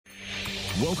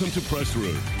Welcome to Press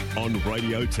Room on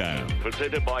Radio Tab.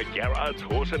 Presented by Garrard's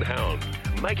Horse and Hound,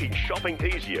 making shopping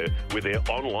easier with their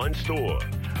online store.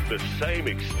 The same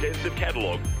extensive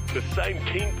catalogue, the same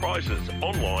keen prices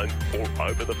online or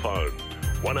over the phone.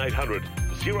 1800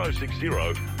 060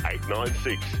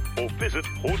 896 or visit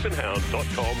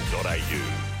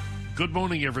horseandhound.com.au. Good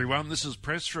morning, everyone. This is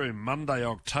Press Room, Monday,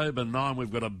 October 9.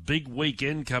 We've got a big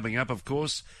weekend coming up, of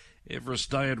course. Everest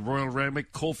Day at Royal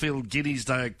Randwick, Caulfield Guineas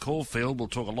Day at Caulfield. We'll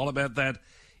talk a lot about that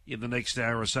in the next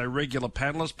hour or so. Regular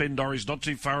panellists, Ben Dorry's not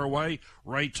too far away.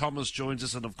 Ray Thomas joins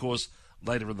us, and of course,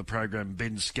 later in the program,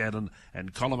 Ben Scadden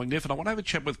and Colin McNiff. And I want to have a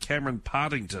chat with Cameron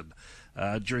Partington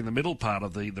during the middle part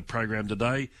of the program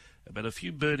today about a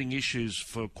few burning issues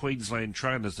for Queensland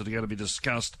trainers that are going to be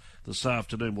discussed this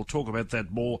afternoon. We'll talk about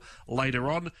that more later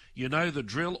on. You know the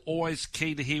drill, always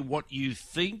keen to hear what you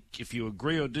think. If you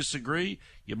agree or disagree,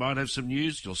 you might have some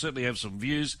news, you'll certainly have some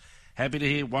views. Happy to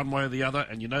hear one way or the other,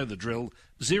 and you know the drill,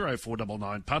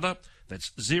 0499 punter, that's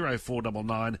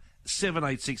 0499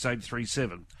 786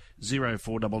 837.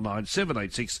 0499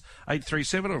 786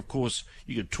 837. Of course,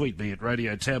 you can tweet me at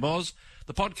Radio Tab Oz.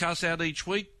 The podcast's out each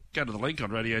week. Go to the link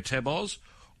on Radio Tab Oz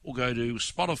or go to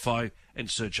Spotify and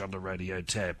search under Radio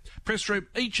Tab. Press Room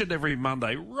each and every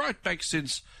Monday, right back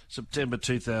since September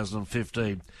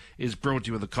 2015, is brought to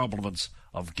you with the compliments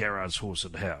of Garrard's Horse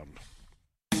and Hound.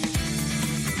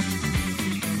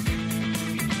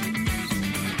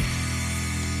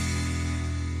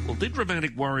 Well, did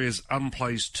Romantic Warrior's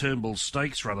unplaced Turnbull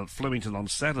Stakes run at Flemington on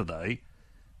Saturday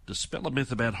dispel a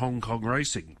myth about Hong Kong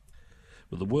racing?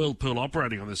 With the World Pool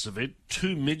operating on this event,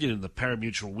 $2 million in the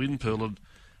parimutuel win pool and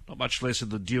not much less in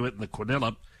the Duet and the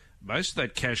Quinella, most of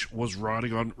that cash was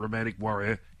riding on Romantic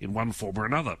Warrior in one form or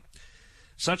another.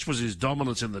 Such was his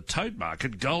dominance in the tote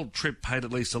market, Gold Trip paid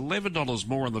at least $11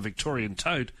 more on the Victorian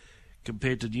tote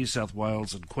compared to New South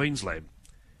Wales and Queensland.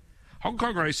 Hong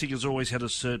Kong racing has always had a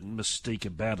certain mystique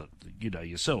about it. You know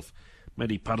yourself.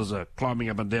 Many punters are climbing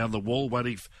up and down the wall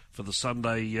waiting for the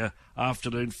Sunday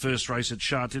afternoon first race at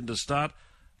Sha Tin to start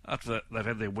after they've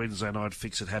had their Wednesday night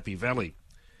fix at Happy Valley.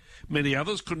 Many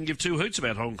others couldn't give two hoots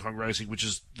about Hong Kong racing, which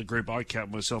is the group I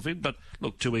count myself in, but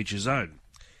look, to each his own.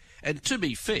 And to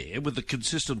be fair, with the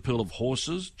consistent pool of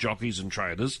horses, jockeys and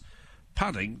trainers,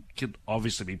 punting can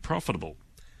obviously be profitable.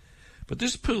 But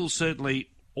this pool certainly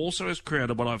also has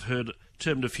created what I've heard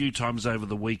termed a few times over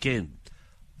the weekend,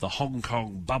 the Hong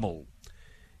Kong bubble.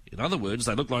 In other words,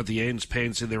 they look like the ants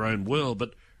pants in their own world,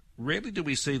 but rarely do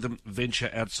we see them venture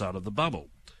outside of the bubble.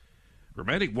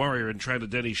 Romantic Warrior and trainer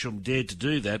Danny Shum dared to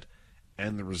do that,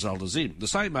 and the result is in. The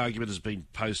same argument has been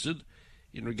posted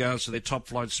in regards to their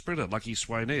top-flight sprinter, Lucky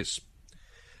Swain S.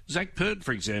 Zach Purton,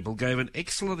 for example, gave an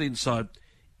excellent insight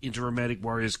into Romantic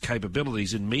Warrior's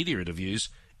capabilities in media interviews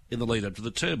in the lead-up to the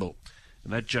Turnbull,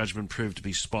 and that judgment proved to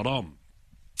be spot on.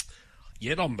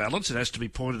 Yet, on balance, it has to be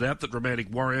pointed out that Romantic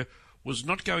Warrior was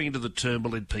not going into the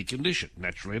Turnbull in peak condition,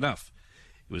 naturally enough.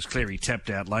 It was clear he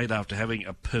tapped out late after having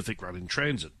a perfect run in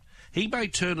transit. He may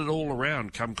turn it all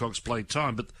around come Cox Play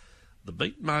time, but the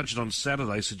beat margin on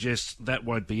Saturday suggests that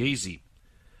won't be easy.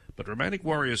 But Romantic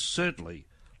Warrior certainly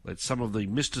let some of the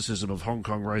mysticism of Hong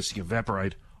Kong racing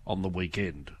evaporate on the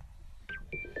weekend.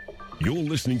 You're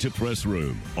listening to Press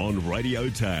Room on Radio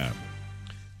Tab.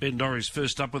 Ben Dorry's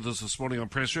first up with us this morning on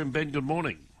Press Room. Ben, good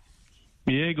morning.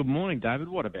 Yeah, good morning, David.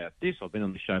 What about this? I've been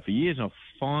on the show for years and I've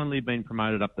finally been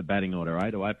promoted up the batting order,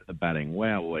 to open the batting.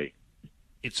 Wowee.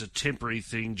 It's a temporary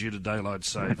thing due to daylight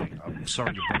saving. I'm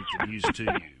sorry to break the news to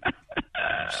you.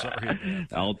 I'm sorry about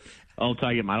that. I'll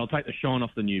take it, mate. I'll take the shine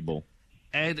off the new ball.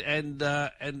 And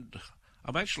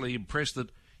I'm actually impressed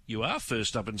that you are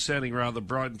first up and sounding rather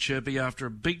bright and chirpy after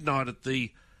a big night at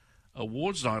the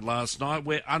awards night last night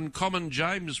where Uncommon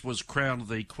James was crowned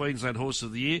the Queensland Horse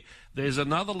of the Year. There's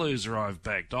another loser I've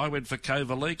backed. I went for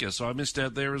Kovalika, so I missed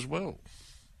out there as well.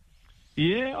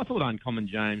 Yeah, I thought Uncommon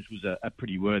James was a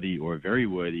pretty worthy or a very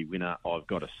worthy winner, I've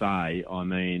got to say. I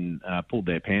mean, pulled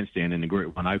their pants down in the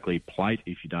Group 1 Oakley Plate,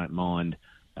 if you don't mind,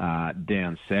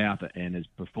 down south and has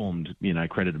performed,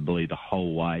 creditably the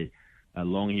whole way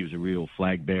along. He was a real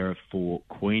flag bearer for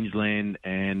Queensland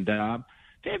and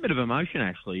fair bit of emotion,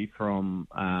 actually, from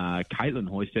Caitlin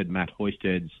Hoysted, Matt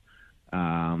Hoysted's,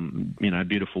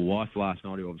 beautiful wife last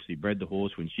night, who obviously bred the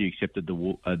horse when she accepted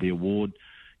the award.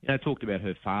 Talked about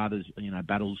her father's,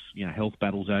 battles, health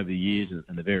battles over the years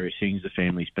and the various things the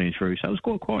family's been through. So it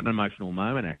was quite an emotional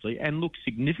moment, actually. And look,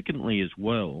 significantly as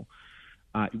well,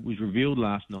 it was revealed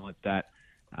last night that,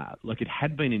 it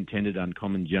had been intended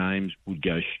Uncommon James would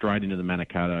go straight into the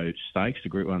Manikato Stakes, the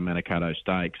Group 1 Manikato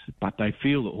Stakes, but they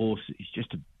feel the horse is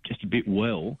just a bit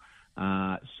well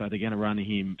So they're going to run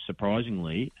him,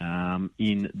 surprisingly,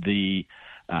 in the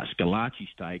Scalacci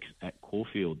Stakes at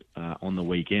Caulfield on the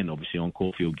weekend, obviously on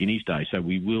Caulfield Guineas Day. So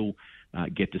we will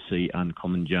get to see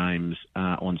Uncommon James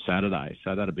on Saturday.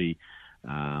 So that'll be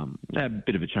a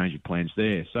bit of a change of plans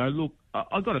there. So, look,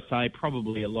 I've got to say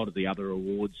probably a lot of the other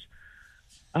awards,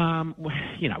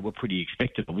 were pretty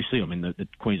expected, obviously. I mean, the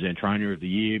Queensland Trainer of the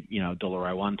Year,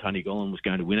 $1 Tony Gollan was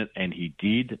going to win it, and he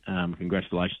did.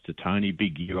 Congratulations to Tony.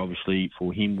 Big year, obviously,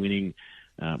 for him winning,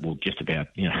 just about,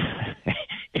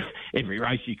 every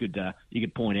race you could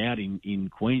point out in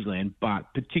Queensland,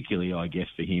 but particularly, I guess,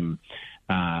 for him,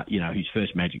 his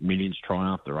first Magic Millions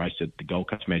triumph, the race at the Gold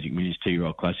Coast Magic Millions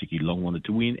 2-year-old Classic he long wanted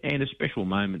to win, and a special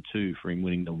moment too for him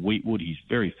winning the Wheatwood, his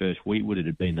very first Wheatwood. It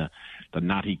had been the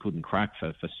nut he couldn't crack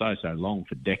for so long,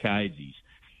 for decades.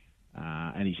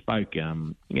 And he spoke,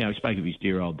 he spoke of his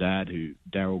dear old dad,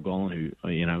 Daryl Gollan,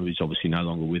 who is obviously no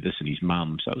longer with us, and his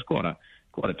mum. So it was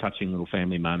quite a touching little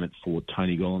family moment for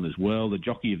Tony Gollan as well. The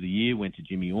Jockey of the Year went to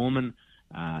Jimmy Orman.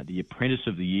 The Apprentice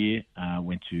of the Year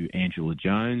went to Angela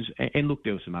Jones. And look,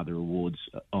 there were some other awards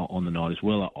on the night as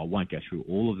well. I won't go through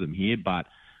all of them here, but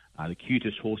the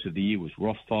cutest horse of the year was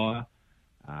Rothfire.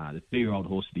 The 2-year-old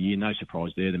horse of the year, no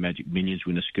surprise there, the Magic Millions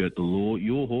winner, Skirt the Law.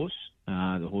 Your horse,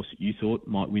 the horse that you thought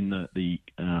might win the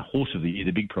horse of the year,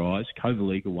 the big prize,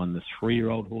 Kovalica won the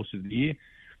 3-year-old horse of the year,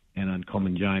 and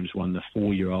Uncommon James won the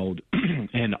 4-year-old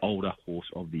and older horse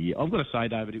of the year. I've got to say,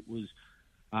 David, it was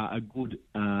a good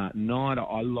night.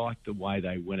 I like the way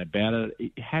they went about it.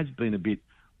 It has been a bit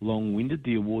long-winded,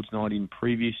 the awards night in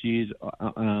previous years,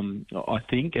 I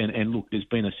think. And look, there's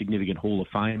been a significant Hall of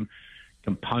Fame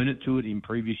component to it in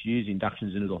previous years,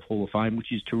 inductions into the Hall of Fame,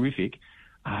 which is terrific.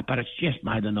 But it's just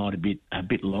made the night a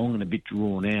bit long and a bit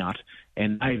drawn out.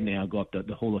 And they've now got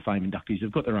the Hall of Fame inductees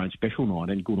have got their own special night,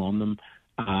 and good on them.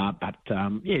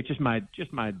 It just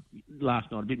made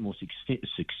last night a bit more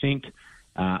succinct.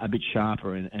 A bit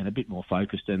sharper and a bit more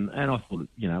focused, and I thought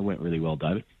it went really well,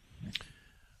 David.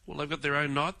 Well, they've got their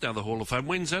own night now, the Hall of Fame.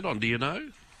 When's that on? Do you know?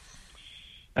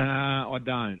 I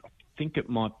don't. I think it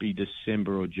might be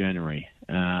December or January,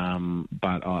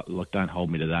 but don't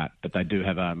hold me to that. But they do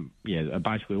have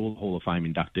basically all the Hall of Fame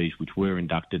inductees which were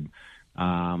inducted,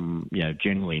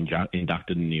 generally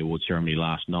inducted in the award ceremony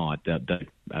last night. They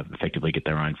effectively get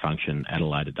their own function at a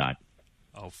later date.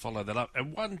 I'll follow that up.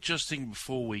 And one just thing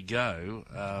before we go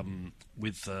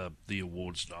with the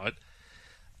awards night,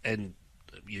 and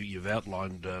you've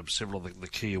outlined several of the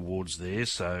key awards there,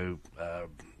 so,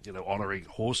 honouring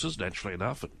horses, naturally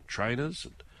enough, and trainers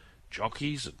and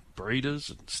jockeys and breeders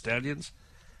and stallions.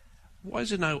 Why is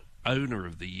there no owner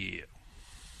of the year?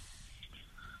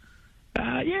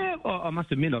 I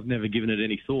must admit I've never given it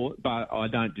any thought, but I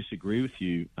don't disagree with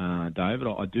you, David.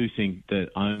 I do think that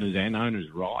owners and owners'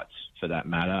 rights, for that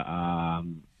matter, are,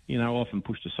 often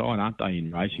pushed aside, aren't they,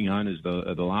 in racing? Owners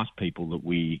are the last people that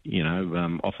we,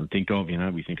 often think of.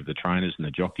 We think of the trainers and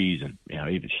the jockeys and,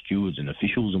 even stewards and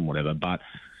officials and whatever. But,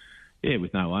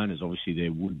 with no owners, obviously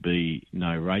there would be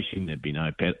no racing, there'd be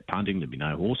no punting, there'd be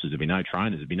no horses, there'd be no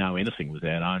trainers, there'd be no anything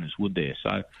without owners, would there?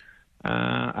 So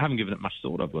I haven't given it much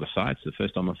thought, I've got to say. It's the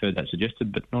first time I've heard that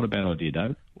suggested, but not a bad idea,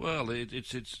 Dave. Well, it's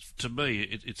to me,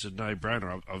 it's a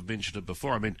no-brainer. I've mentioned it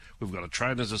before. I mean, we've got a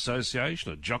Trainers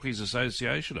Association, a Jockeys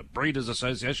Association, a Breeders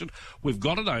Association. We've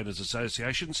got an Owners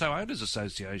Association. So, Owners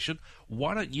Association,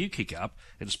 why don't you kick up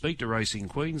and speak to Racing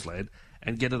Queensland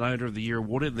and get an Owner of the Year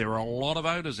award in? There are a lot of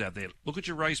owners out there. Look at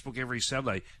your racebook every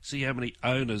Saturday. See how many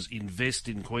owners invest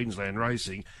in Queensland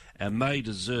racing, and they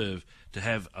deserve to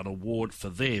have an award for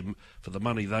them for the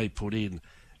money they put in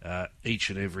each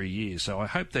and every year. So I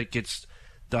hope that gets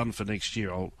done for next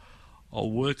year. I'll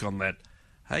work on that.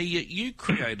 Hey, you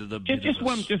created a bit just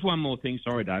one more thing.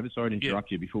 Sorry, David. Sorry to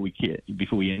interrupt you before we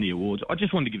end the awards. I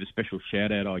just wanted to give a special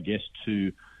shout out, I guess,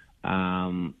 to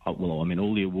all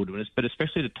the award winners, but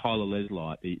especially to Tyler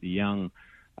Leslight, the young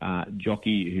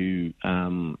jockey who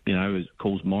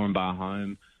calls Moranbah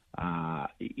home.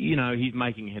 He's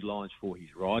making headlines for his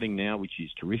riding now, which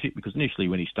is terrific, because initially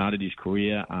when he started his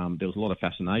career, there was a lot of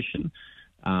fascination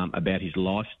about his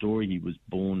life story. He was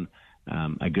born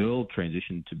a girl,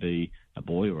 transitioned to be a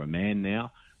boy or a man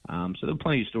now. So there were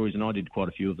plenty of stories, and I did quite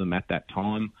a few of them at that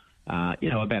time,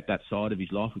 about that side of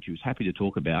his life, which he was happy to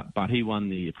talk about. But he won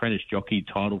the Apprentice Jockey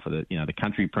title for the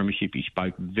country premiership. He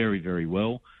spoke very, very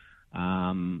well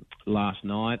last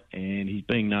night, and he's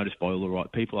being noticed by all the right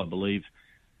people, I believe.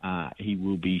 He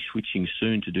will be switching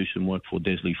soon to do some work for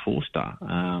Desley Forster,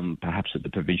 perhaps at the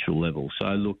provincial level. So,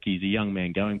 look, he's a young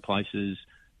man going places,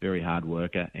 very hard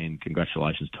worker, and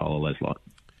congratulations, Tyler Leslight.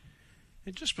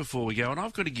 And just before we go, and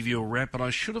I've got to give you a wrap, and I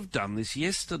should have done this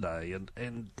yesterday,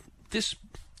 and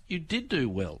you did do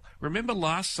well. Remember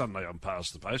last Sunday on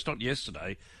Past the Post, not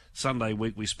yesterday, Sunday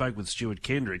week, we spoke with Stuart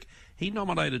Kendrick. He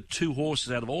nominated 2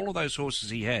 horses out of all of those horses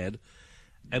he had,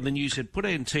 and then you said put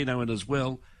Antino in as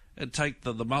well and take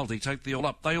the multi, take the all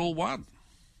up. They all won.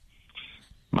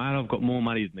 Mate, I've got more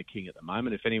money than the king at the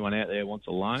moment. If anyone out there wants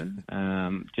a loan,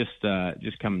 just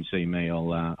come and see me.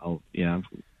 I'll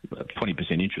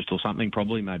 20% interest or something,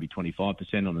 probably maybe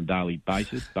 25% on a daily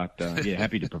basis. But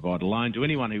happy to provide a loan to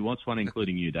anyone who wants one,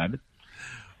 including you, David.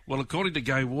 Well, according to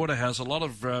Gay Waterhouse, a lot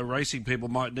of racing people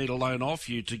might need a loan off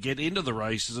you to get into the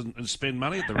races and spend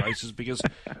money at the races, because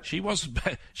she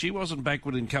wasn't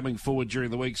backward in coming forward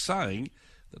during the week saying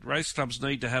that race clubs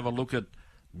need to have a look at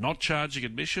not charging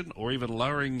admission or even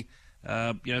lowering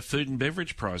food and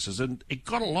beverage prices. And it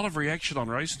got a lot of reaction on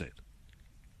RaceNet.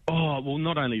 Oh, well,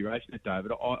 not only RaceNet,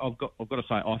 David. I've got to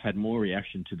say I've had more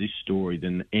reaction to this story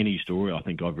than any story I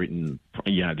think I've written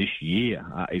this year,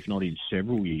 if not in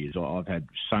several years. I've had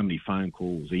so many phone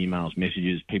calls, emails,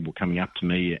 messages, people coming up to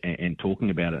me and talking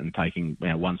about it and taking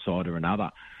one side or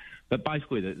another. But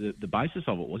basically the basis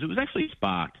of it was actually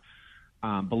sparked,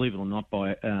 believe it or not,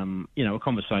 by a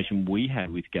conversation we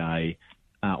had with Gay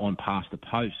on Past the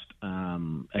Post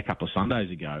a couple of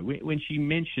Sundays ago, when she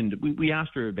mentioned, we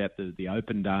asked her about the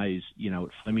open days, at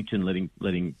Flemington,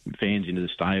 letting fans into the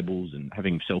stables and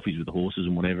having selfies with the horses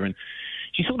and whatever. And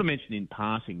she sort of mentioned in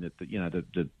passing that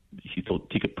she thought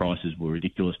ticket prices were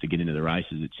ridiculous to get into the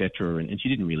races, etc. And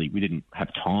we didn't have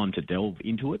time to delve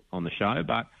into it on the show.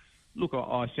 But look,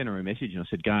 I sent her a message and I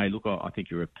said, Gay, look, I think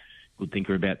you're a good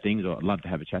thinker about things. I'd love to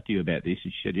have a chat to you about this.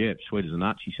 And she said, yeah, sweet as a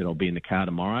nut. She said, I'll be in the car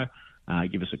tomorrow.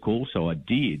 Give us a call. So I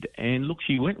did. And look,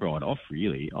 she went right off,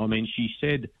 really. I mean, she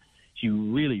said she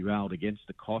really railed against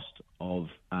the cost of,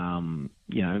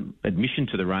 admission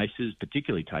to the races,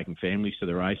 particularly taking families to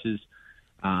the races.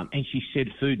 And she said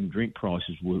food and drink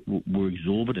prices were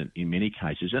exorbitant in many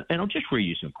cases. And I'll just read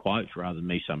you some quotes rather than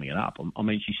me summing it up. I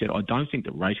mean, she said, I don't think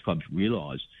that race clubs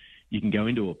realise you can go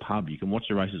into a pub, you can watch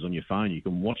the races on your phone, you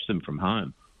can watch them from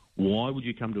home. Why would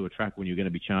you come to a track when you're going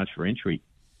to be charged for entry?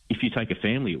 If you take a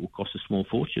family, it will cost a small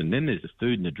fortune. Then there's the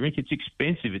food and the drink. It's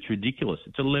expensive. It's ridiculous.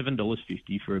 It's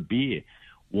 $11.50 for a beer.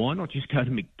 Why not just go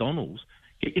to McDonald's,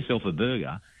 get yourself a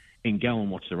burger, and go and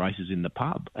watch the races in the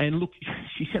pub? And look,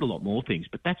 she said a lot more things,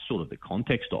 but that's sort of the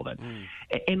context of it.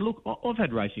 And look, I've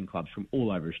had racing clubs from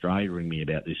all over Australia ring me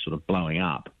about this sort of blowing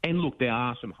up. And look, there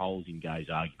are some holes in Gay's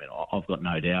argument. I've got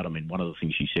no doubt. I mean, one of the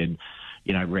things she said,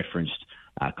 referenced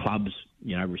clubs,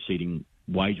 receiving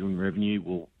wagering revenue.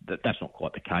 Well, that's not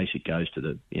quite the case. It goes to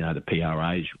the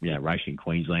PRAs, Racing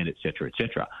Queensland, et cetera, et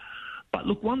cetera. But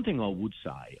look, one thing I would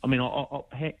say, I mean,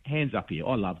 hands up here,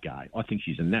 I love Gay. I think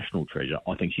she's a national treasure.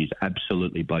 I think she's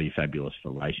absolutely bloody fabulous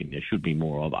for racing. There should be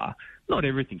more of her. Not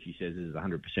everything she says is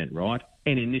 100% right.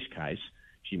 And in this case,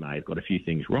 she may have got a few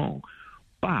things wrong.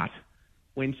 But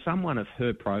when someone of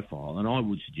her profile, and I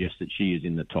would suggest that she is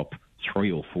in the top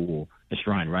 3 or 4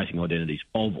 Australian racing identities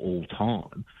of all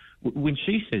time, when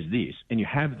she says this and you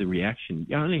have the reaction,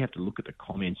 you only have to look at the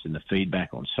comments and the feedback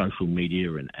on social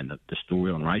media and the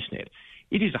story on RaceNet.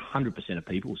 It is 100% of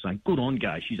people saying, good on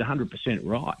Gay, she's 100%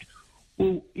 right.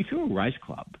 Well, if you're a race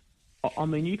club, I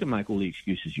mean, you can make all the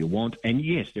excuses you want. And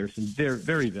yes, there are some very,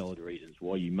 very valid reasons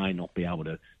why you may not be able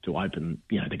to open,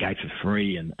 the gates for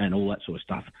free and all that sort of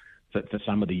stuff for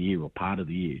some of the year or part of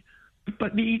the year.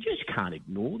 But you just can't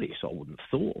ignore this, I wouldn't have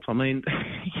thought. I mean,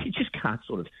 you just can't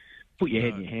sort of put your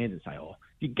head in your hands and say, oh,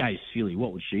 Gay's silly,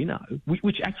 what would she know?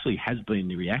 Which actually has been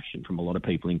the reaction from a lot of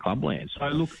people in clubland. So,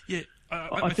 look, yeah,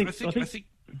 I think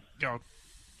go on.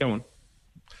 Go on.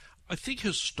 I think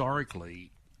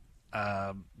historically,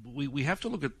 we have to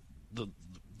look at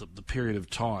the period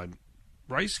of time.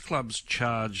 Race clubs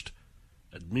charged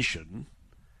admission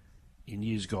in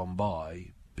years gone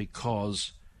by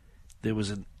because there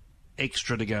was an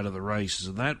extra to go to the races,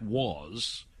 and that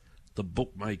was the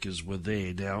bookmakers were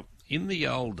there. Now, in the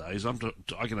old days, I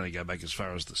can only go back as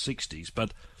far as the 60s,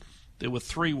 but there were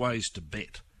 3 ways to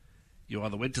bet. You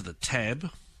either went to the tab,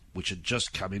 which had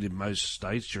just come in most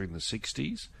states during the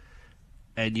 60s,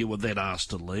 and you were then asked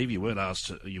to leave. You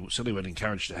certainly weren't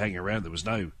encouraged to hang around. There was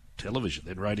no television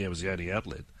then. Radio was the only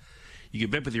outlet. You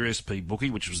could bet with your SP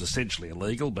booking, which was essentially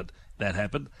illegal, but that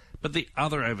happened. But the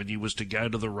other avenue was to go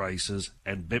to the races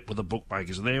and bet with the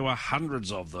bookmakers, and there were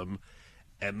hundreds of them,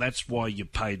 and that's why you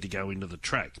paid to go into the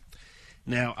track.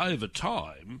 Now, over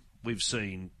time, we've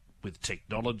seen with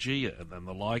technology and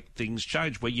the like, things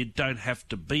change where you don't have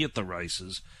to be at the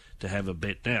races to have a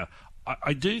bet. Now,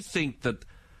 I do think that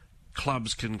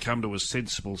clubs can come to a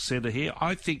sensible centre here.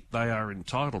 I think they are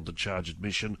entitled to charge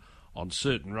admission on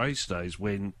certain race days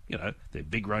when, they're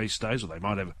big race days or they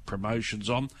might have promotions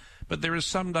on. But there are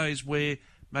some days where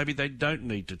maybe they don't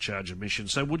need to charge admission.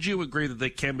 So would you agree that there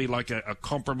can be like a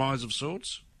compromise of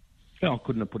sorts? I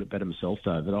couldn't have put it better myself,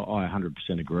 though, but I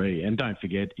 100% agree. And don't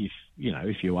forget, if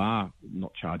you are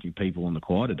not charging people on the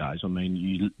quieter days, I mean,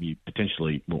 you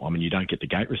potentially, you don't get the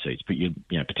gate receipts, but you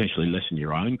potentially lessen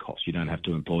your own costs. You don't have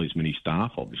to employ as many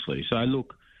staff, obviously. So,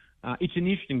 look, it's an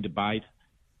interesting debate.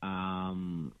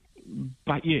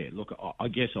 But, yeah, look, I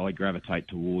guess I gravitate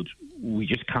towards we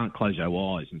just can't close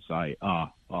our eyes and say,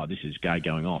 this is gay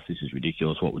going off, this is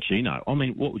ridiculous, what would she know? I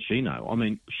mean, what would she know? I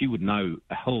mean, she would know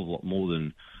a hell of a lot more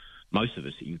than most of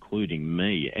us, including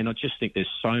me. And I just think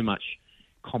there's so much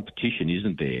competition,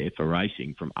 isn't there, for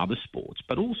racing from other sports,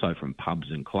 but also from pubs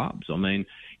and clubs. I mean,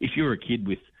 if you're a kid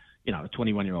with, a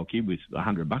 21-year-old kid with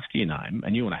 $100 to your name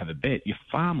and you want to have a bet, you're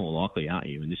far more likely, aren't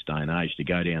you, in this day and age, to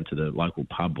go down to the local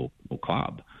pub or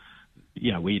club,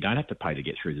 where you don't have to pay to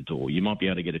get through the door. You might be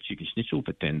able to get a chicken schnitzel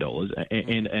for $10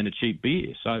 and a cheap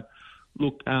beer. So,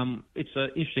 look, it's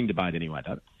an interesting debate anyway,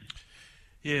 David.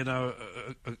 Yeah, no,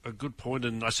 a good point,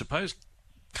 and I suppose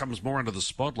comes more under the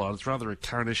spotlight. It's rather a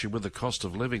current issue with the cost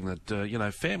of living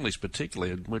that, families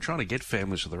particularly, and we're trying to get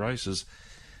families to the races,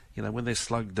 when they're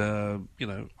slugged,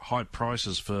 high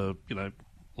prices for,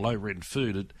 low-rent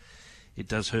food, it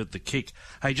does hurt the kick.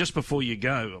 Hey, just before you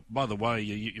go, by the way,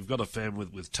 you've got a fan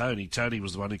with Tony. Tony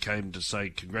was the one who came to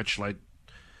say congratulate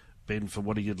Ben for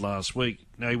what he did last week.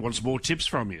 Now he wants more tips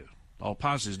from you. I'll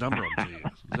pass his number on to you. Is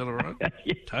that all right?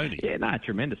 Yeah. Tony. Yeah, no,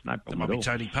 tremendous. No problem. That might be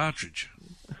Tony Partridge.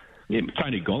 Yeah,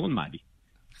 Tony Gollan, maybe.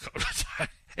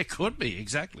 It could be,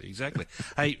 exactly.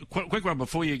 Hey, quick one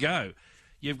before you go.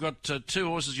 You've got two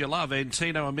horses you love,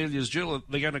 Antino, Amelia's Jewel.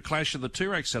 They're going to clash in the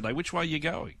Toorak Saturday. Which way are you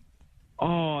going?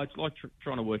 Oh, it's like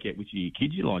trying to work out which of your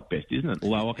kids you like best, isn't it?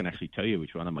 Although I can actually tell you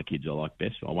which one of my kids I like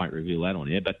best, so I won't reveal that on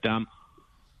here. But,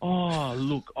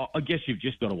 look, I guess you've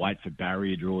just got to wait for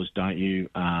barrier draws, don't you,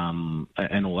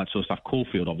 and all that sort of stuff.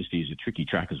 Caulfield, obviously, is a tricky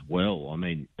track as well. I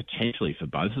mean, potentially for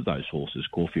both of those horses,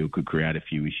 Caulfield could create a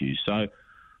few issues. So,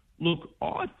 look,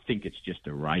 I think it's just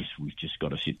a race we've just got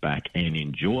to sit back and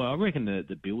enjoy. I reckon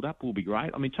the build-up will be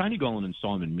great. I mean, Tony Gollan and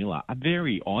Simon Miller are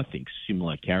very, I think,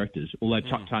 similar characters. Although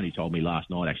Tony told me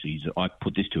last night, actually, I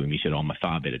put this to him. He said, I'm a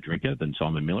far better drinker than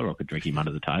Simon Miller. I could drink him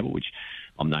under the table, which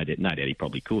I'm no doubt he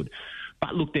probably could.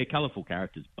 But look, they're colourful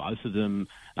characters, both of them.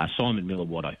 Simon Miller,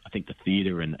 I think the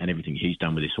theatre and everything he's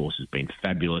done with this horse has been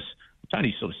fabulous.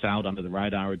 Tony sort of sailed under the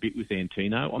radar a bit with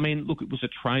Antino. I mean, look, it was a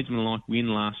tradesman-like win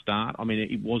last start. I mean,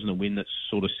 it wasn't a win that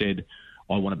sort of said,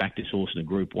 I want to back this horse in a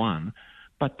Group 1.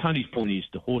 But Tony's point is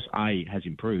the horse, A, has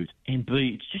improved, and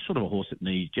B, it's just sort of a horse that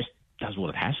just does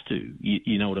what it has to.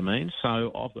 You know what I mean?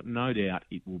 So I've got no doubt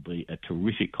it will be a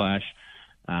terrific clash.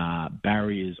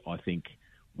 Barriers, I think,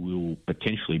 will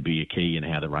potentially be a key in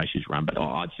how the race is run. But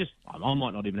I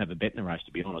might not even have a bet in the race,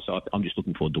 to be honest. I'm just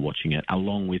looking forward to watching it,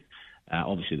 along with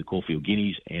obviously the Caulfield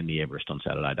Guineas and the Everest on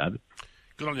Saturday, David.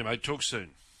 Good on you, mate. Talk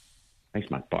soon.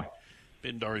 Thanks, mate. Bye.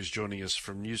 Ben Dorries joining us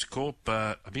from News Corp.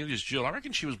 Amelia's Jewel, I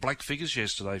reckon she was black figures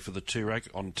yesterday for the Toorak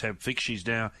on Tab Fix. She's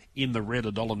now in the red,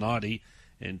 $1.90,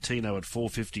 and Tino at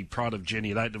 $4.50, Pride of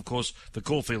Jenny at $8. And, of course, the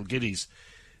Caulfield Guineas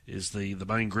is the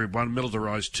main Group 1.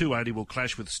 Militarised $2.80 will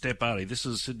clash with Stepardi. This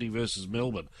is Sydney versus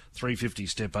Melbourne. $3.50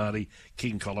 Stepardi,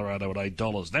 King Colorado at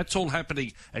 $8. That's all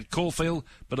happening at Caulfield,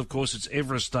 but of course it's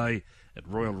Everest Day at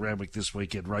Royal Randwick this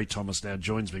weekend. Ray Thomas now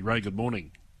joins me. Ray, good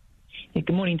morning. Yeah,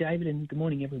 good morning, David, and good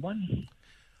morning, everyone.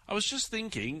 I was just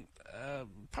thinking,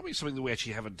 probably something that we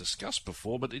actually haven't discussed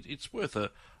before, but it's worth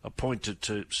a point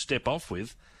to step off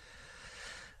with.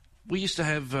 We used to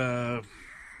have...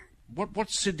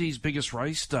 What's Sydney's biggest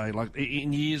race day? Like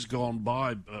in years gone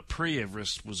by,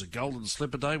 pre-Everest was a Golden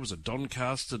Slipper Day, was a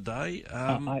Doncaster Day.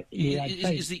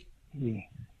 Is the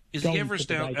Everest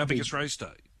now our biggest race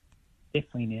day?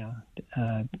 Definitely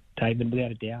now, David,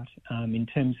 without a doubt. In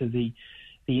terms of the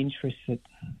interest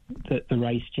that the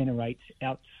race generates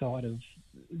outside of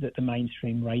the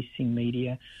mainstream racing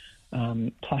media,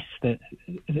 plus the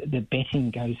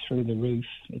betting goes through the roof.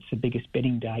 It's the biggest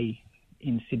betting day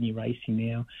in Sydney racing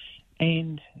now.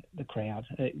 And the crowd.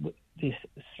 There's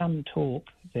some talk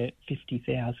that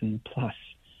 50,000 plus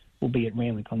will be at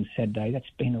Randwick on Saturday. That's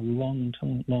been a long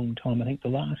time. I think the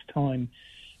last time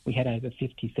we had over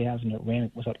 50,000 at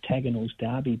Randwick was at Tagenall's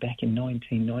Derby back in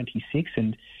 1996,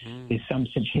 and there's some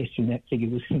suggestion that figure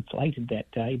was inflated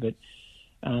that day, but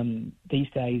these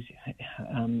days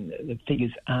the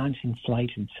figures aren't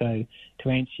inflated. So to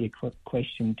answer your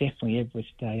question, definitely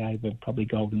Everest Day over probably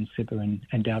Golden Slipper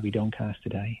and Derby Doncaster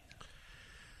Day.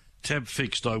 Tab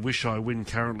fixed, I wish I win,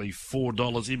 currently $4.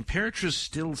 Imperatrice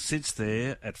still sits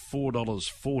there at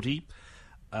 $4.40.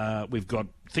 We've got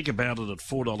Think About It at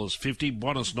 $4.50.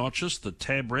 Buenos Noches, the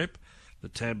Tab rep, the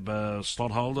Tab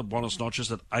slot holder, Buenos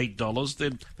Noches at $8.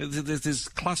 Then there's this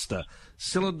cluster.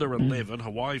 Cylinder 11,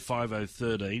 Hawaii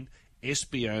 5013,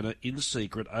 Espiona, In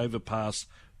Secret, Overpass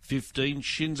 15,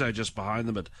 Shinzo just behind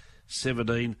them at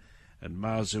 17, and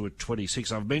Marzu at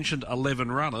 26. I've mentioned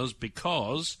 11 runners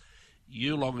because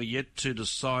Yulong are yet to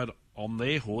decide on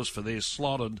their horse for their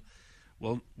slot, and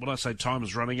well, when I say time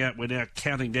is running out, we're now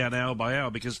counting down hour by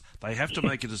hour because they have to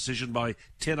make a decision by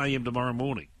 10 a.m. tomorrow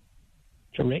morning.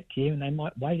 Correct, yeah, and they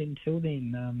might wait until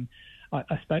then.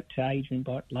 I spoke to Adrian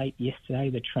Bott late yesterday,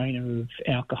 the trainer of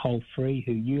Alcohol Free,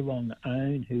 who Yulong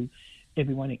own, who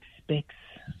everyone expects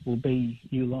will be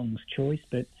Yulong's choice,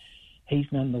 but he's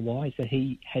none the wiser.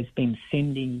 He has been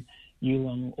sending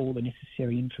Yulong all the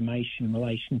necessary information in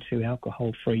relation to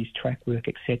Alcohol Free's track work,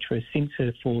 etc., since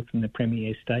her fourth in the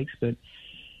Premier Stakes. But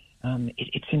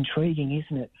it's intriguing,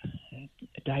 isn't it,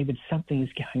 David? Something is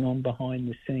going on behind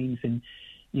the scenes, and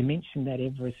you mentioned that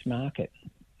Everest market.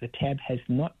 The Tab has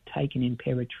not taken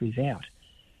Imperatrice out.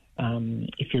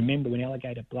 If you remember, when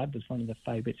Alligator Blood was one of the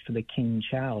favourites for the King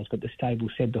Charles, but the stable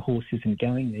said the horse isn't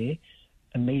going there,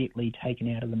 immediately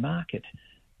taken out of the market.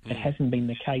 It hasn't been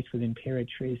the case with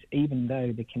Imperatrice, even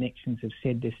though the connections have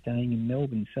said they're staying in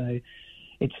Melbourne. So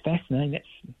it's fascinating.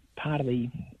 That's part of the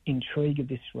intrigue of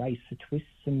this race, the twists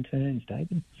and turns,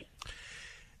 David.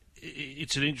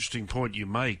 It's an interesting point you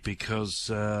make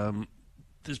because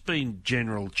there's been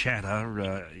general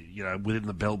chatter, within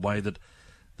the Beltway that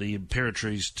the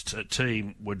Imperatrice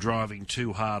team were driving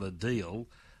too hard a deal,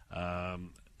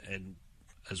 and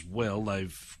as well,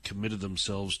 they've committed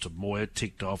themselves to Moya,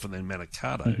 ticked off, and then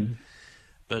Manikato. Mm-hmm.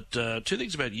 But two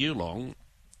things about Yulong: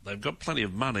 they've got plenty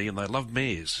of money and they love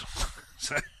mares.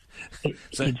 so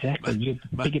exactly.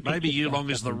 Maybe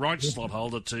Yulong is the right slot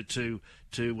holder to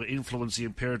influence the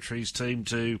Imperatrice team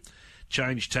to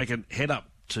change tack and head up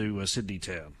to Sydney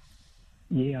Town.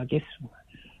 Yeah, I guess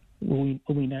will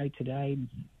we know today?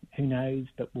 Who knows?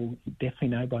 But we'll definitely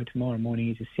know by tomorrow morning,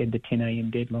 as you said, the 10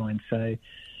 a.m. deadline. So.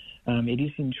 It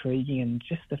is intriguing, and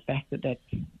just the fact that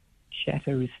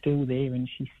chatter is still there and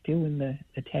she's still in the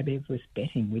Tab Everest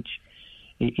betting, which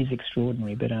is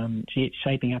extraordinary. But it's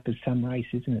shaping up as some race,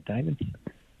 isn't it, David?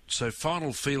 So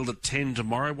final field at 10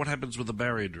 tomorrow. What happens with the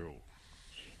barrier draw?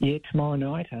 Yeah, tomorrow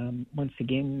night, once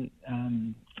again,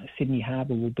 Sydney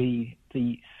Harbour will be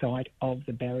the site of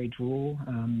the barrier draw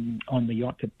on the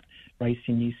yacht that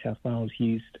Racing New South Wales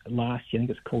used last year. I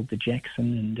think it's called the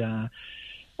Jackson,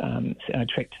 and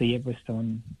Trek to the Everest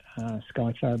on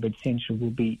Sky Thoroughbred Central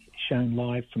will be shown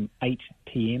live from 8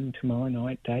 p.m. tomorrow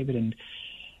night, David.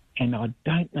 And I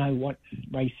don't know what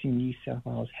Racing New South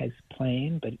Wales has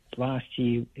planned, but last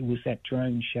year it was that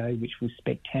drone show, which was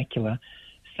spectacular.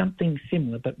 Something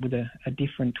similar, but with a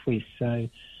different twist. So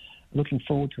looking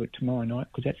forward to it tomorrow night,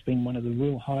 because that's been one of the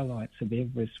real highlights of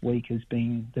Everest week, has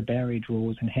been the barrier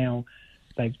draws and how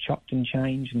they've chopped and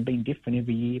changed and been different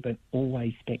every year, but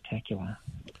always spectacular.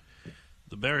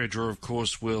 The barrier draw, of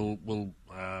course, will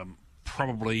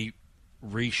probably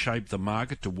reshape the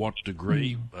market. To what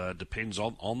degree depends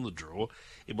on the draw.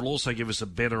 It will also give us a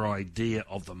better idea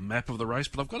of the map of the race.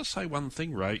 But I've got to say one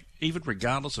thing, Ray, even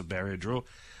regardless of barrier draw,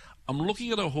 I'm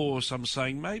looking at a horse, I'm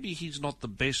saying maybe he's not the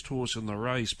best horse in the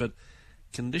race, but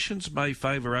conditions may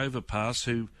favour Overpass,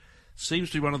 who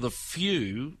seems to be one of the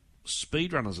few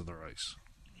speed runners in the race.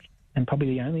 And probably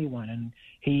the only one, and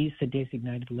he is the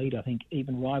designated leader. I think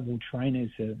even rival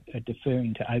trainers are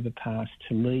deferring to Overpass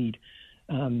to lead.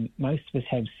 Most of us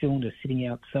have Cylinder sitting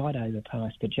outside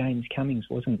Overpass, but James Cummings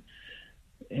wasn't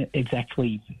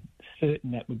exactly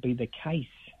certain that would be the case,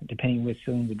 depending where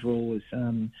Cylinder draws.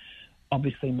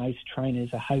 Obviously, most trainers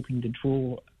are hoping to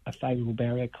draw a favourable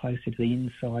barrier closer to the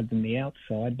inside than the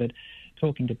outside, but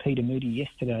talking to Peter Moody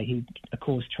yesterday, he, of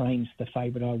course, trains the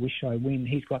favourite I Wish I Win.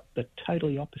 He's got the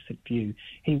totally opposite view.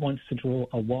 He wants to draw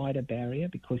a wider barrier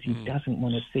because he doesn't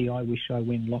want to see I Wish I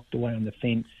Win locked away on the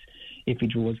fence if he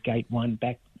draws gate one,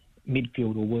 back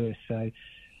midfield or worse. So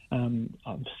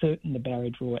I'm certain the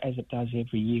barrier draw, as it does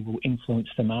every year, will influence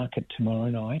the market tomorrow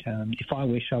night. If I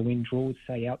Wish I Win draws,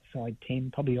 say, outside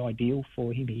 10, probably ideal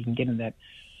for him. He can get in that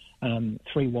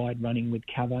three wide running with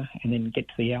cover and then get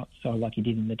to the outside like he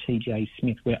did in the TJ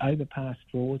Smith, where Overpass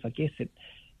draws. I guess it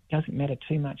doesn't matter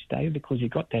too much, David, because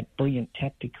you've got that brilliant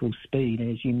tactical speed,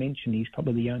 and as you mentioned, he's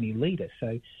probably the only leader,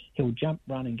 so he'll jump,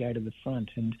 run and go to the front.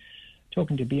 And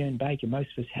talking to Bjorn Baker, most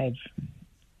of us have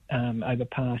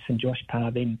Overpass and Josh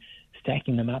Parr then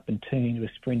stacking them up and turning into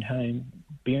a sprint home.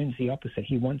 Bjorn's the opposite.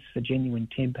 He wants the genuine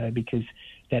tempo because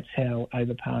that's how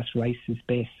Overpass races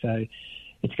best. So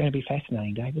it's going to be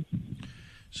fascinating, David.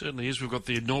 Certainly is. We've got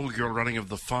the inaugural running of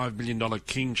the $5 million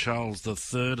King Charles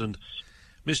III, and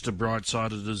Mr.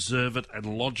 Brightside, a deserve it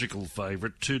and logical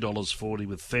favourite, $2.40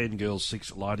 with Fangirl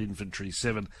 6, Light Infantry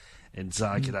 7 and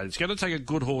Zarkid 8. It's going to take a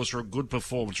good horse or a good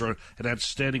performance or an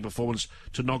outstanding performance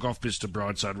to knock off Mr.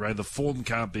 Brightside, Ray. The form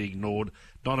can't be ignored,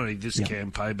 not only this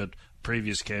campaign but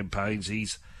previous campaigns. He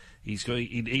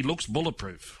looks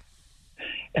bulletproof.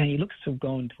 And he looks to have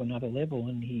gone to another level,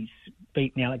 and he's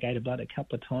beaten Alligator Blood a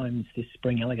couple of times this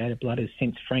spring. Alligator Blood has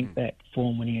since franked that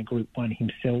form, winning a Group 1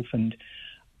 himself, and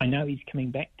I know he's coming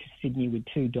back to Sydney with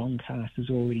 2 Doncasters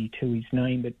already to his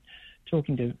name, but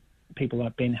talking to people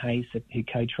like Ben Hayes, who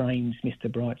co-trains Mr.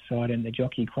 Brightside, and the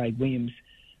jockey Craig Williams,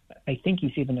 I think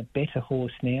he's even a better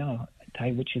horse now,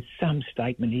 Dave, which is some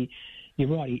statement. You're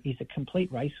right, he's a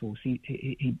complete racehorse.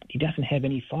 He doesn't have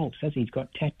any faults, does he? He's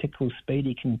got tactical speed,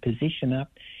 he can position up,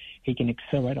 he can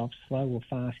accelerate off slow or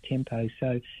fast tempo.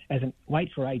 So as a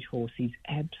weight-for-age horse, he's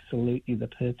absolutely the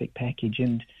perfect package.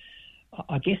 And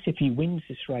I guess if he wins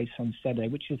this race on Saturday,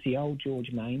 which is the old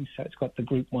George Main, so it's got the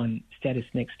Group 1 status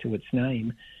next to its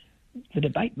name, the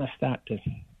debate must start to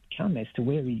come as to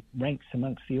where he ranks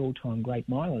amongst the all-time great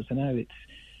milers. I know it's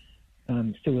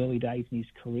still early days in his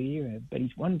career, but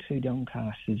he's won 2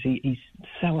 Doncasters. He's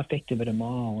so effective at a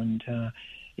mile, and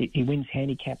he wins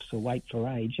handicaps or weight for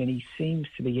age, and he seems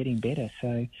to be getting better.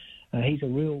 So he's a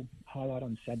real highlight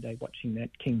on Saturday, watching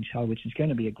that King Charles, which is going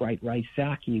to be a great race.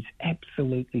 Zaki is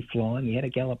absolutely flying. He had a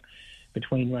gallop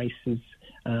between races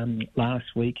last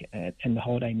week and the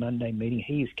Holiday Monday meeting.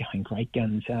 He is going great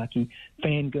guns, Zaki.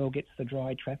 Fangirl gets the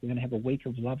dry track. We're going to have a week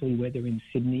of lovely weather in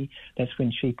Sydney. That's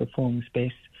when she performs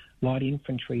best. Light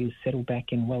Infantry has settled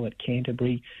back in well at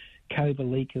Canterbury.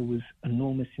 Kovalika was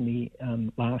enormous in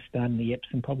the last start in the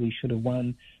Epsom, probably should have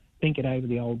won. Think it over,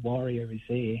 the old Warrior is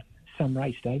there. Some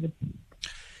race, David.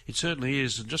 It certainly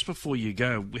is. And just before you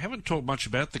go, we haven't talked much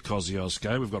about the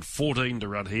Kosciuszko. We've got 14 to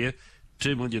run here,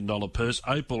 $2 million purse.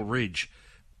 Opal Ridge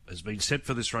has been set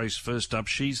for this race first up.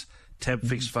 She's tab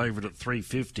fixed favourite at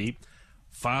 $3.50.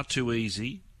 Far Too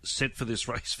Easy, set for this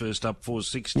race first up,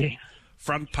 $4.60. Yeah.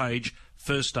 Front Page,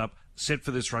 first up, set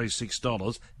for this race,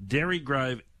 $6. Derry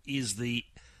Grove is the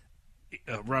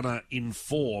runner in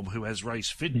form who has race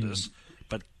fitness,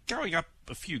 but going up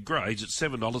a few grades at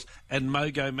 $7. And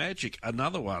Mogo Magic,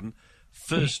 another one,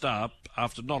 first up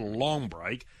after not a long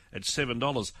break at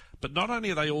 $7. But not only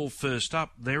are they all first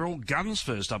up, they're all guns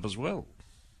first up as well.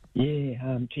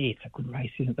 Yeah, it's a good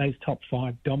race, isn't it? Those top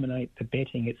 5 dominate the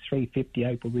betting. It's $3.50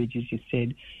 Opal Ridge, as you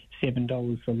said,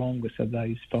 $7 the longest of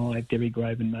those 5, Derry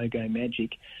Grove and Mogo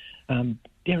Magic.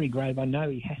 Derry Grove, I know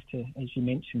he has to, as you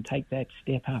mentioned, take that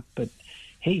step up, but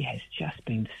he has just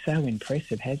been so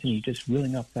impressive, hasn't he? Just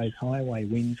reeling off those highway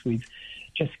wins with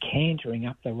just cantering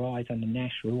up the rise under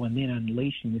Nash Rule and then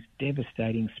unleashing this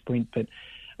devastating sprint. But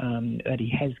that he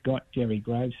has got, Derry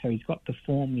Grove, so he's got the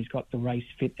form, he's got the race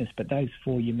fitness, but those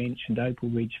 4 you mentioned, Opal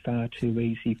Ridge, Far Too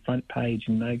Easy, Front Page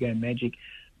and Mogo Magic,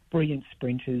 brilliant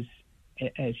sprinters.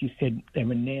 As you said, they're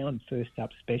renowned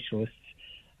first-up specialists.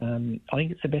 I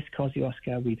think it's the best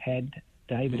Kosciuszko we've had,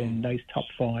 David, and those top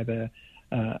 5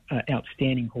 are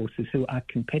outstanding horses who are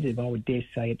competitive, I would dare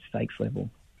say, at stakes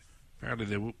level. Apparently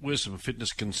there were some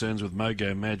fitness concerns with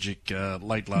Mogo Magic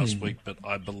late last week, but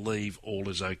I believe all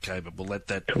is okay, but we'll let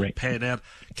that pan out.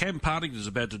 Cam Partington is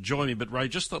about to join me, but Ray,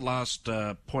 just the last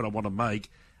point I want to make,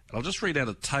 and I'll just read out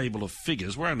a table of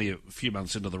figures. We're only a few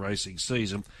months into the racing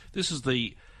season. This is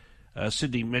the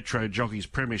Sydney Metro Jockeys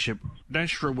Premiership.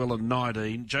 Nash Rewell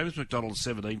 19, James McDonald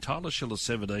 17, Tyler Schiller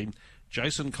 17,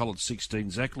 Jason Collins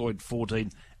 16, Zach Lloyd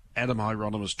 14, Adam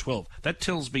Hieronymus 12. That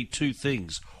tells me 2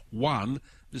 things. One,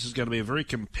 this is going to be a very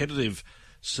competitive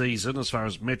season as far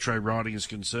as Metro riding is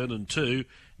concerned. And 2,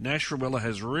 Nash Rewell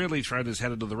has really thrown his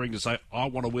hat into the ring to say, I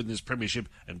want to win this premiership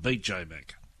and beat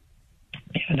J-Mac.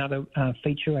 Another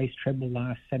feature race treble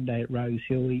last Saturday at Rose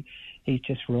Hill. He's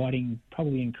just riding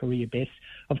probably in career best.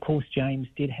 Of course, James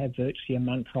did have virtually a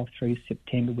month off through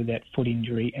September with that foot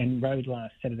injury and rode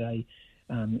last Saturday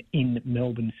in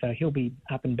Melbourne. So he'll be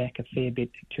up and back a fair bit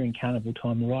during carnival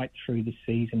time right through the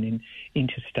season and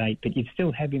interstate. But you'd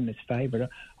still have him as favourite.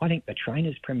 I think the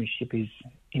Trainers' Premiership is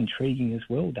intriguing as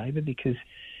well, David, because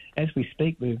as we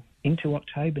speak, we're into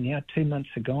October now. 2 months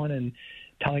are gone and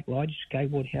Tulloch Lodge, Gay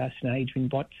Woodhouse and Adrian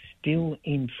Bott still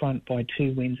in front by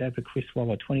 2 wins over Chris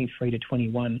Waller,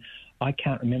 23-21. I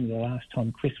can't remember the last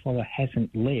time Chris Waller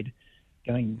hasn't led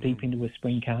going deep into a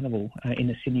spring carnival in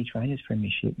the Sydney Trainers'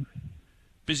 Premiership.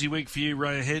 Busy week for you,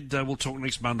 Ray, ahead. We'll talk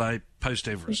next Monday,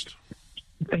 post-Everest.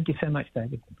 Thank you so much,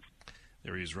 David.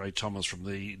 There he is, Ray Thomas from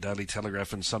the Daily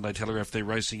Telegraph and Sunday Telegraph, their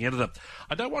racing editor.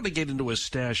 I don't want to get into a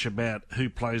stoush about who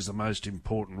plays the most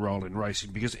important role in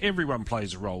racing, because everyone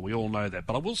plays a role. We all know that.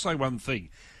 But I will say one thing,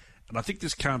 and I think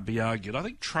this can't be argued. I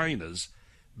think trainers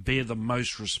bear the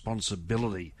most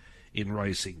responsibility in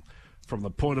racing, from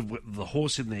the point of the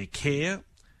horse in their care,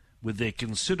 with their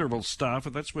considerable staff,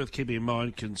 and that's worth keeping in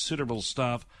mind, considerable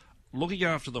staff looking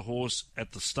after the horse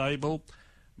at the stable,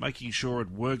 making sure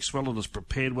it works well and is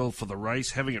prepared well for the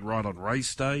race, having it right on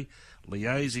race day,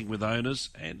 liaising with owners,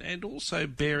 and also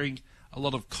bearing a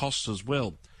lot of costs as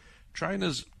well.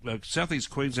 Trainers, South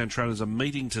East Queensland trainers are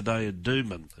meeting today at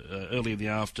Doomben early in the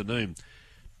afternoon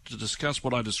to discuss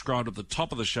what I described at the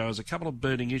top of the show as a couple of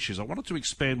burning issues. I wanted to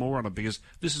expand more on it because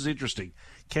this is interesting.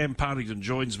 Cam Partington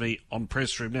joins me on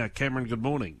Press Room now. Cameron, good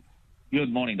morning.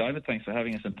 Good morning, David. Thanks for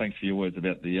having us, and thanks for your words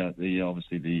about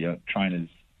the trainers'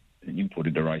 input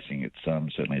into racing.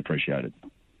 It's certainly appreciated.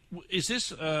 Is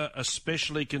this a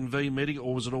specially convened meeting,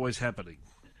 or was it always happening?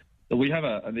 We have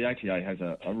the ATA has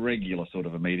a regular sort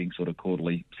of a meeting, sort of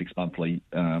quarterly, 6-monthly,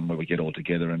 where we get all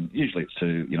together, and usually it's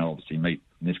to, obviously meet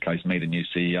a new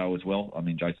CEO as well. I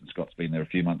mean, Jason Scott's been there a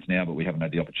few months now, but we haven't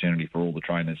had the opportunity for all the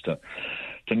trainers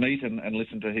to meet and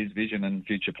listen to his vision and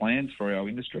future plans for our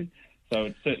industry. So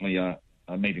it's certainly a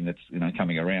meeting that's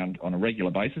coming around on a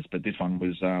regular basis, but this one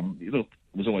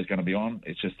was always going to be on.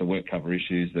 It's just the work cover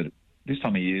issues that this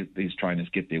time of year these trainers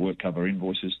get their work cover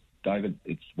invoices, David.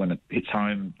 It's when it hits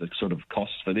home, the sort of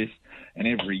costs for this, and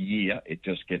every year it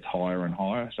just gets higher and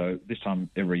higher. So this time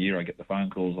every year I get the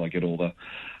phone calls, I get all the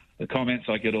comments,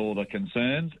 I get all the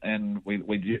concerns, and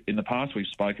we in the past we've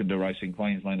spoken to Racing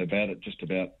Queensland about it just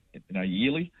about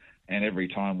yearly. And every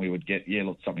time we would get,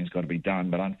 look, something's got to be done.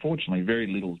 But unfortunately, very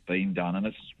little's been done. And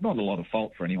it's not a lot of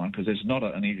fault for anyone because there's not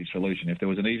an easy solution. If there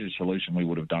was an easy solution, we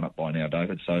would have done it by now,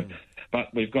 David. So,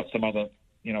 But we've got some other,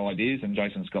 ideas. And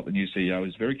Jason Scott, the new CEO,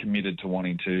 is very committed to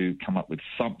wanting to come up with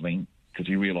something because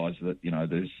he realises that,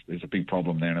 there's a big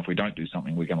problem there. And if we don't do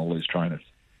something, we're going to lose trainers.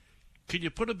 Can you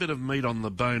put a bit of meat on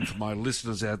the bone for my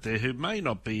listeners out there who may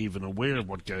not be even aware of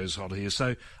what goes on here?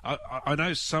 So I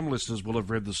know some listeners will have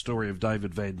read the story of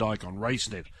David Van Dyke on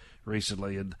RaceNet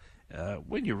recently, and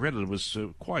when you read it, it was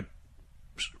quite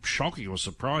shocking or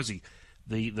surprising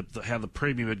how the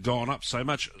premium had gone up so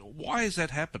much. Why has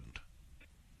that happened?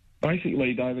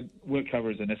 Basically, David, work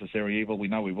cover is a necessary evil. We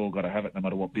know we've all got to have it no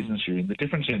matter what business you're in. The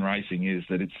difference in racing is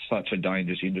that it's such a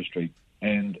dangerous industry,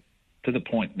 and to the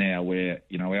point now where,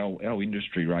 our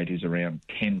industry rate is around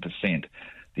 10%.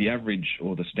 The average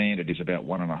or the standard is about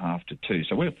 1.5 to 2.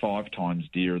 So we're 5 times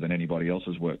dearer than anybody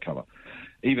else's work cover.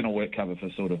 Even a work cover for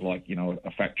sort of like,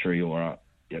 a factory or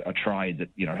a trade that,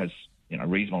 has,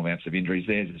 reasonable amounts of injuries,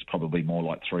 theirs is probably more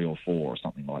like 3 or 4 or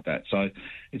something like that. So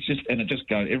it just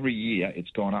goes, every year it's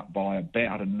gone up by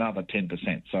about another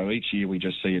 10%. So each year we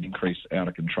just see it increase out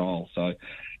of control. So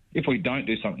if we don't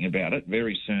do something about it,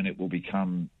 very soon it will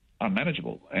become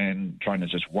unmanageable, and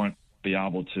trainers just won't be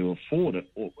able to afford it,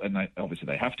 and obviously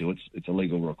they have to. It's a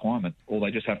legal requirement, or they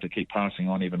just have to keep passing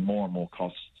on even more and more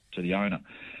costs to the owner.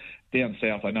 Down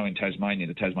south, I know in Tasmania,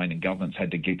 the Tasmanian government's had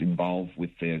to get involved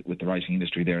with the racing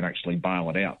industry there and actually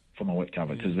bail it out from a wet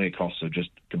cover because their costs are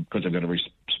just, because they've got a very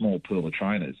small pool of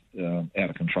trainers, out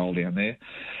of control down there.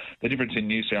 The difference in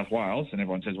New South Wales, and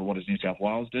everyone says, well, what does New South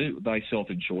Wales do? They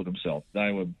self-insure themselves.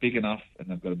 They were big enough, and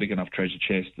they've got a big enough treasure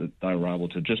chest that they were able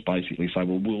to just basically say,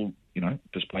 well, we'll,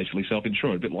 just basically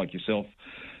self-insure, a bit like yourself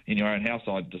in your own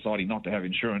household deciding not to have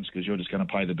insurance because you're just going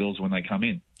to pay the bills when they come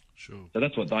in. Sure. So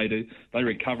that's what they do. They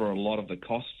recover a lot of the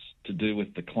costs to do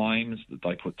with the claims that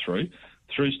they put through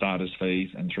starters' fees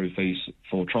and through fees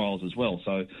for trials as well.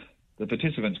 So the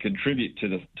participants contribute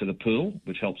to the pool,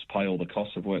 which helps pay all the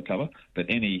costs of work cover, but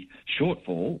any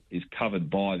shortfall is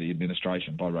covered by the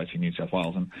administration, by Racing New South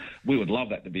Wales. And we would love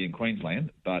that to be in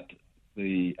Queensland, but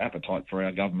the appetite for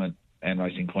our government and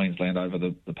Racing Queensland over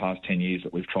the past 10 years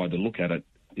that we've tried to look at it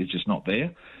is just not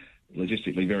there.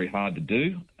 Logistically very hard to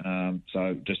do,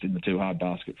 so just in the too hard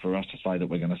basket for us to say that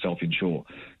we're going to self-insure.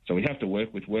 So we have to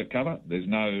work with work cover. There's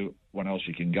no one else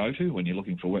you can go to when you're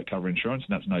looking for work cover insurance,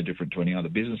 and that's no different to any other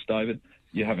business, David.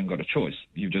 You haven't got a choice.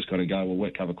 You've just got to go, well,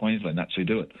 Work Cover Queensland, that's who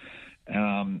do it.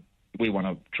 We want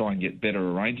to try and get better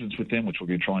arrangements with them, which we've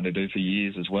been trying to do for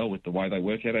years as well with the way they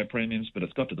work out our premiums, but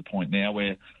it's got to the point now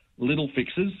where little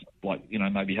fixes, like,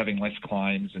 maybe having less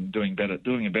claims and doing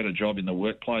a better job in the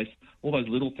workplace, all those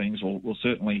little things will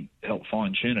certainly help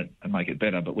fine-tune it and make it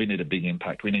better, but we need a big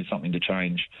impact. We need something to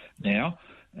change now,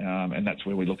 and that's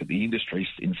where we look at the industry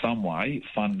in some way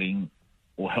funding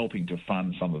or helping to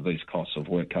fund some of these costs of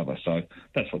work cover. So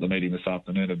that's what the meeting this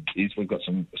afternoon is. We've got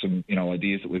some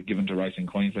ideas that we've given to Racing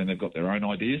Queensland. They've got their own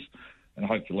ideas, and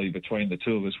hopefully between the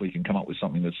two of us we can come up with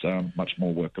something that's much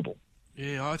more workable.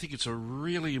 Yeah, I think it's a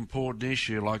really important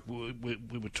issue. Like we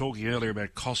were talking earlier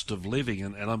about cost of living,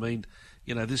 and I mean,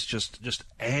 this just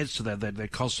adds to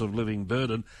that cost of living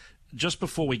burden. Just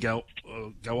before we go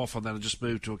off on that and just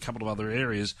move to a couple of other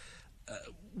areas,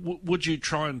 would you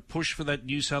try and push for that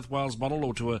New South Wales model,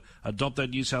 or to adopt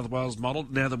that New South Wales model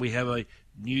now that we have a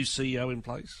new CEO in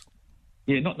place?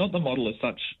 Yeah, not the model as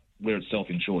such where it's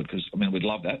self-insured, because we'd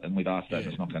love that, and we've asked that.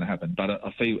 It's not going to happen. But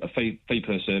a fee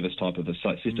per service type of a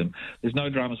system. There's no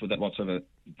dramas with that whatsoever.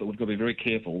 But we've got to be very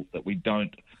careful that we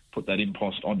don't put that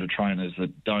impost onto trainers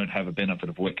that don't have a benefit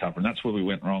of work cover, and that's where we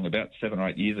went wrong. About 7 or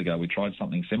 8 years ago, we tried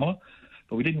something similar,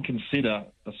 but we didn't consider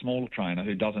a small trainer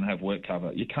who doesn't have work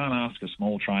cover. You can't ask a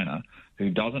small trainer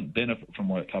who doesn't benefit from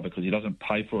work cover because he doesn't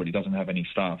pay for it, he doesn't have any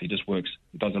staff, he just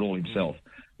does it all himself.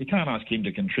 You can't ask him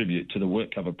to contribute to the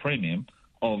work cover premium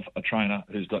of a trainer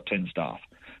who's got 10 staff.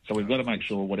 So we've got to make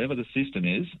sure whatever the system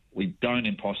is, we don't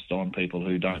impost on people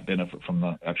who don't benefit from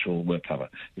the actual work cover.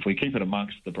 If we keep it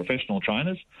amongst the professional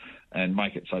trainers and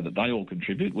make it so that they all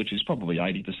contribute, which is probably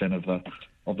 80%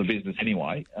 of the business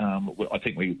anyway, I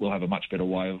think we will have a much better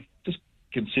way of just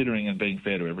considering and being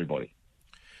fair to everybody.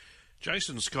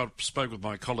 Jason Scott spoke with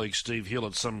my colleague Steve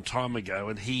Hewlett some time ago,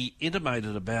 and he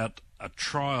intimated about a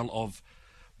trial of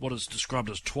what is described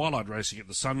as twilight racing at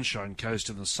the Sunshine Coast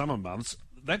in the summer months.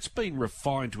 That's been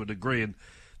refined to a degree, and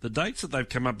the dates that they've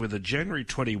come up with are January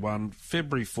 21,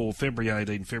 February 4, February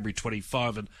 18, February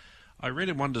 25, and I read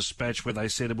in one dispatch where they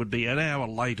said it would be an hour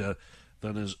later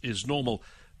than is normal.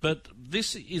 But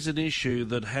this is an issue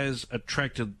that has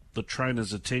attracted the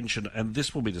trainers' attention, and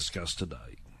this will be discussed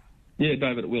today. Yeah,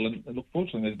 David, it will. And look,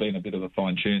 fortunately, there's been a bit of a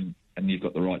fine-tune, and you've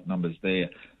got the right numbers there.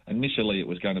 Initially, it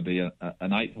was going to be an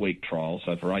 8-week trial,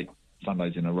 so for 8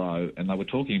 Sundays in a row, and they were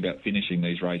talking about finishing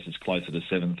these races closer to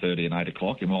 7:30 and 8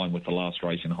 o'clock, in line with the last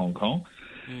race in Hong Kong.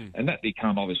 And that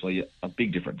became obviously a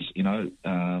big difference. 2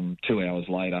 hours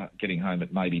later, getting home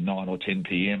at maybe 9 or 10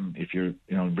 p.m. if you're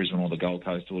in Brisbane or the Gold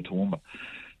Coast or Toowoomba.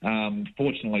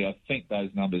 Fortunately, I think those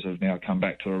numbers have now come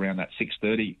back to around that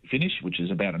 6:30 finish, which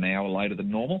is about an hour later than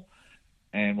normal.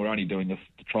 And we're only doing the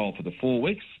trial for the 4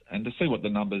 weeks, and to see what the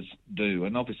numbers do.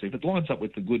 And obviously, if it lines up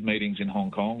with the good meetings in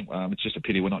Hong Kong, it's just a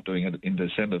pity we're not doing it in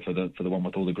December for the one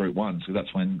with all the Group 1s, because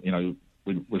that's when,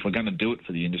 if we're going to do it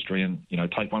for the industry and,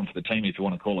 take one for the team, if you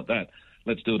want to call it that,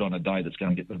 let's do it on a day that's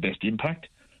going to get the best impact.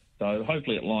 So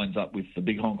hopefully it lines up with the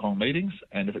big Hong Kong meetings,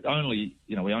 and if it only,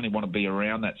 we only want to be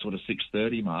around that sort of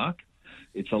 6:30 mark,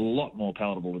 it's a lot more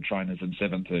palatable to trainers than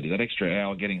 7:30. That extra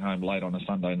hour getting home late on a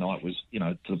Sunday night was,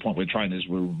 to the point where trainers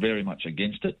were very much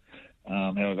against it.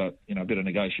 However, a bit of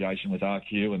negotiation with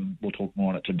RQ, and we'll talk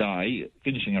more on it today,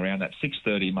 finishing around that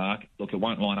 6:30 mark. Look, it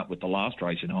won't line up with the last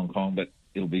race in Hong Kong, but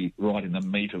it'll be right in the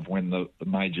meat of when the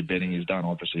major betting is done,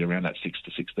 obviously around that 6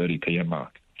 to 6:30 p.m.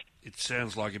 mark. It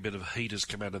sounds like a bit of heat has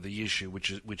come out of the issue, which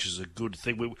is a good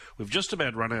thing. We've just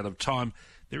about run out of time.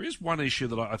 There is one issue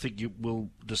that I think you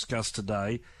will discuss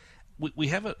today. We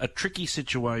have a tricky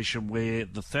situation where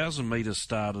the 1,000-metre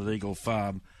start at Eagle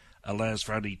Farm allows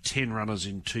for only 10 runners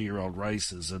in 2-year-old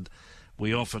races, and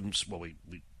we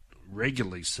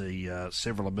regularly see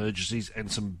several emergencies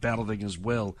and some balloting as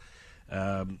well.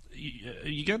 Are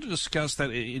you going to discuss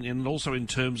that, and also in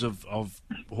terms of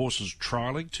horses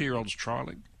trialling, 2-year-olds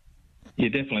trialling? Yeah,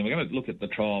 definitely. We're going to look at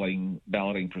the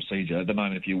balloting procedure. At the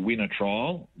moment, if you win a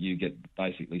trial, you get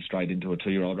basically straight into a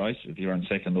 2-year-old race. If you're on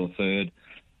second or third,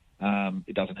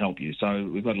 it doesn't help you. So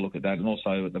we've got to look at that. And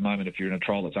also, at the moment, if you're in a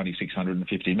trial that's only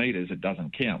 650 metres, it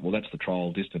doesn't count. Well, that's the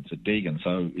trial distance at Deagon.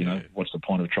 So, what's the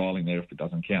point of trialling there if it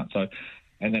doesn't count? So,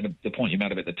 and then the point you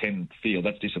made about the 10 field,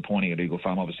 that's disappointing at Eagle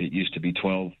Farm. Obviously, it used to be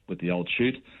 12 with the old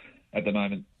chute. At the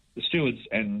moment, the stewards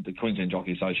and the Queensland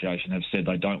Jockey Association have said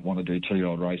they don't want to do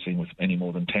 2-year-old racing with any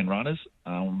more than 10 runners.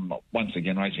 Once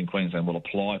again, Racing Queensland will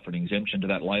apply for an exemption to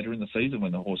that later in the season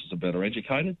when the horses are better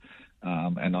educated.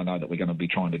 And I know that we're going to be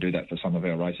trying to do that for some of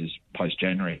our races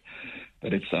post-January.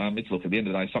 But it's look, at the end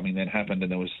of the day, something then happened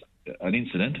and there was an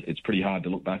incident. It's pretty hard to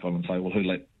look back on and say, well, who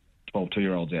let 12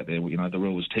 2-year-olds out there? The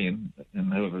rule was 10,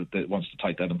 and whoever wants to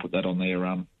take that and put that on their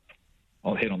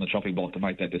head on the chopping block to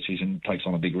make that decision takes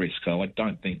on a big risk. So I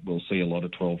don't think we'll see a lot of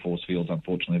 12-horse fields,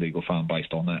 unfortunately, at Eagle Farm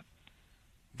based on that.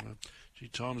 Gee,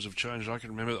 times have changed. I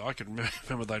can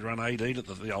remember they'd run 18 at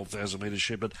the old 1,000-metre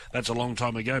shed, but that's a long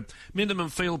time ago. Minimum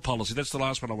field policy, that's the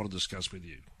last one I want to discuss with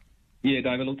you. Yeah,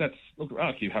 David, look,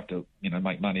 RQ have to,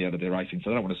 make money out of their racing, so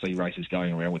they don't want to see races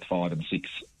going around with 5 and 6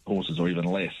 horses or even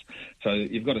less. So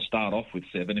you've got to start off with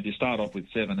 7. If you start off with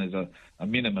 7 as a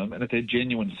minimum, and if they're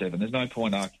genuine 7, there's no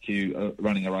point RQ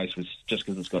running a race with just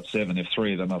because it's got 7 if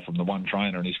 3 of them are from the one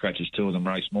trainer and he scratches 2 of them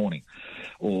race morning,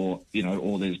 or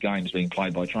there's games being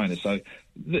played by trainers. So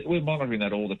we're monitoring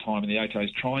that all the time, and the ATO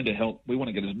is trying to help. We want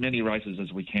to get as many races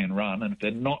as we can run, and if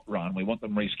they're not run, we want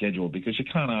them rescheduled, because you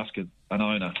can't ask an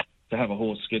owner to have a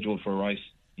horse scheduled for a race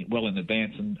well in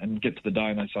advance and get to the day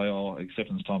and they say,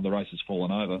 acceptance time, the race has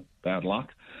fallen over, bad luck.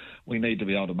 We need to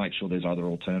be able to make sure there's other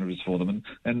alternatives for them.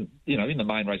 And in the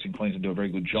main race in Queensland do a very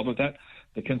good job of that.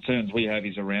 The concerns we have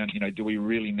is around, do we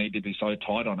really need to be so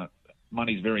tight on it?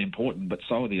 Money's very important, but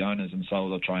so are the owners and so are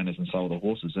the trainers and so are the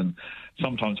horses. And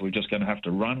sometimes we're just going to have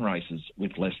to run races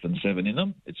with less than 7 in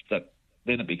them.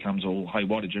 Then it becomes hey,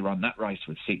 why did you run that race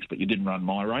with 6, but you didn't run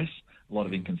my race? A lot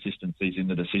of inconsistencies in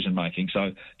the decision-making.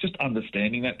 So just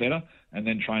understanding that better, and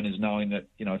then trainers knowing that,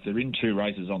 if they're in 2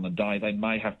 races on the day, they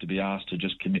may have to be asked to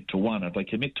just commit to 1. If they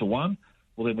commit to 1,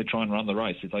 well, then we try and run the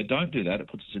race. If they don't do that, it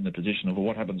puts us in the position of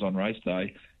what happens on race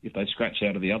day. If they scratch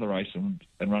out of the other race and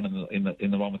run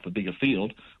in the one with the bigger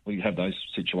field, we have those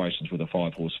situations with a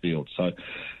 5-horse field. So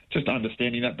just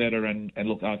understanding that better, and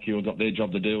look, RQ have got their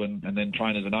job to do, and then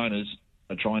trainers and owners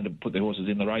are trying to put their horses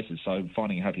in the races. So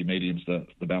finding a happy medium's the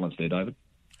balance there, David.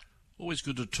 Always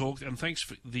good to talk, and thanks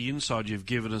for the insight you've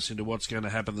given us into what's going to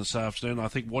happen this afternoon. I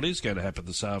think what is going to happen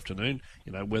this afternoon,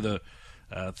 whether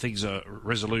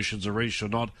resolutions are reached or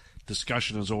not,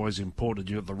 discussion is always important.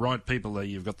 You've got the right people there.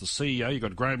 You've got the CEO, you've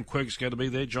got Graham Quirk's going to be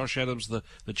there, Josh Adams,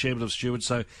 the chairman of Stewards.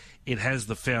 So it has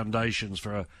the foundations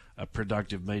for a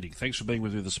productive meeting. Thanks for being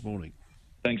with me this morning.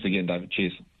 Thanks again, David.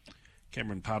 Cheers.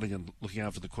 Cameron Partingham looking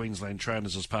after the Queensland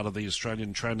trainers as part of the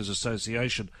Australian Trainers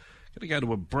Association. Going to go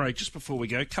to a break. Just before we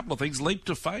go, a couple of things. Leap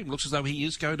to Fame looks as though he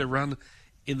is going to run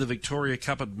in the Victoria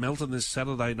Cup at Melton this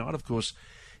Saturday night. Of course,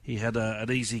 he had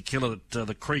an easy kill at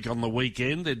the Creek on the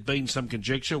weekend. There'd been some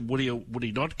conjecture, would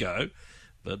he not go?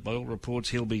 But by all reports,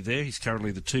 he'll be there. He's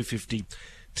currently the 250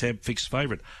 tab fixed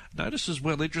favourite. Notice as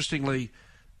well, interestingly,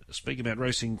 speaking about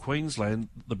Racing Queensland,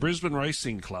 the Brisbane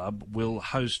Racing Club will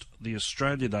host the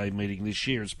Australia Day meeting this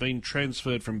year. It's been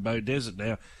transferred from Beaudesert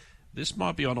now. This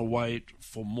might be on a way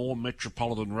for more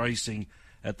metropolitan racing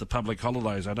at the public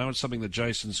holidays. I know it's something that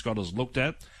Jason Scott has looked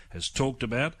at, has talked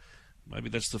about. Maybe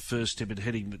that's the first step in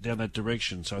heading down that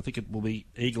direction. So I think it will be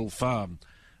Eagle Farm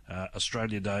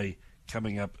Australia Day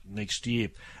coming up next year.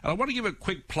 And I want to give a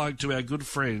quick plug to our good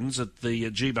friends at the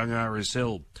Geebung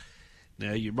RSL.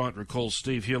 Now, you might recall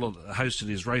Steve Hewlett hosted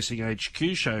his Racing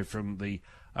HQ show from the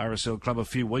RSL Club a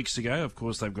few weeks ago. Of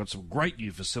course, they've got some great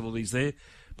new facilities there,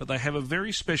 but they have a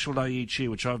very special day each year,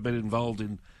 which I've been involved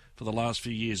in for the last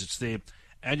few years. It's their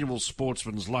annual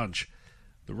Sportsman's Lunch.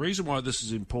 The reason why this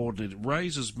is important, it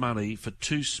raises money for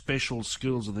 2 special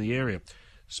schools in the area.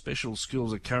 Special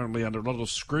schools are currently under a lot of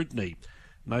scrutiny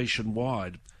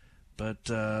nationwide, but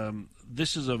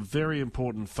this is a very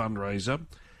important fundraiser.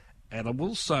 And I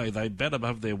will say they bat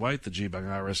above their weight, the Geebung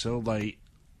RSL. They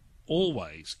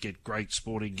always get great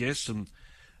sporting guests, and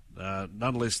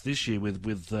nonetheless this year with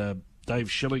Dave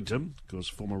Shillington, of course,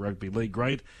 former rugby league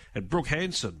great, and Brooke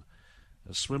Hanson,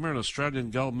 a swimmer, an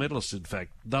Australian gold medalist, in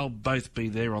fact. They'll both be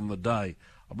there on the day.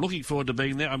 I'm looking forward to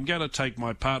being there. I'm going to take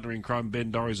my partner in crime,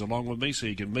 Ben Dorries, along with me so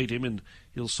you can meet him and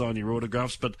he'll sign your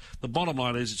autographs. But the bottom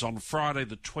line is it's on Friday,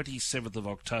 the 27th of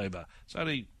October. It's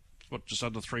only, just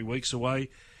under 3 weeks away.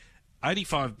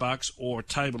 $85 or a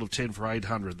table of 10 for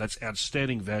 $800. That's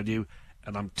outstanding value,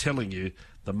 and I'm telling you,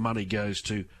 the money goes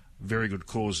to very good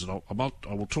causes.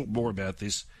 I will talk more about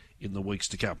this in the weeks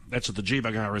to come. That's at the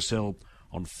Geebung RSL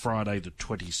on Friday, the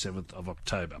 27th of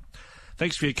October.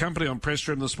 Thanks for your company on Press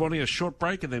Room this morning. A short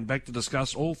break and then back to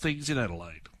discuss all things in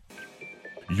Adelaide.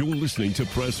 You're listening to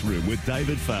Press Room with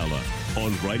David Fowler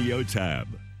on Radio Tab.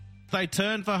 They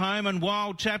turn for home, and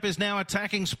Wild Chap is now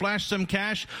attacking. Splash some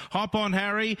cash. Hop on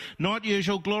Harry. Not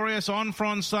Usual. Glorious on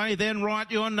Francais. Then Write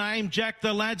Your Name. Jack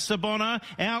the Lad. Sabona.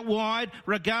 Out wide.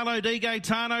 Regalo di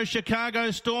Gaetano.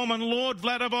 Chicago Storm and Lord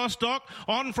Vladivostok.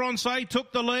 On Francais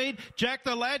took the lead. Jack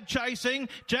the Lad chasing.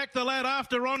 Jack the Lad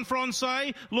after on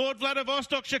Francais. Lord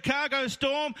Vladivostok. Chicago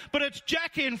Storm. But it's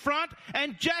Jack in front,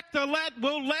 and Jack the Lad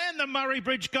will land the Murray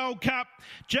Bridge Gold Cup.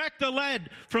 Jack the Lad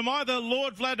from either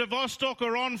Lord Vladivostok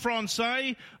or on Francais.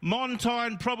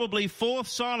 Montine probably 4th.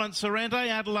 Silent Sorrento.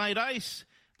 Adelaide Ace.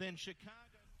 Then Chicago.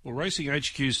 Well, Racing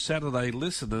HQ's Saturday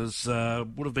listeners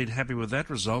would have been happy with that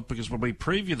result, because when we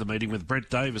previewed the meeting with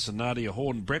Brett Davis and Nadia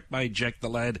Horn, Brett made Jack the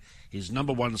Lad his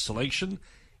number 1 selection,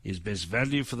 his best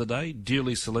value for the day,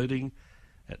 duly saluting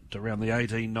at around the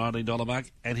 $18, $19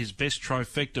 mark, and his best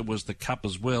trifecta was the Cup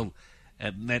as well,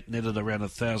 and that netted around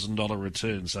 $1,000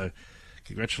 return. So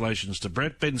congratulations to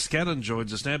Brett. Ben Scadden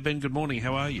joins us now. Ben, good morning.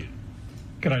 How are you?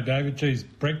 G'day, David. Geez,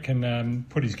 Brett can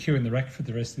put his cue in the rack for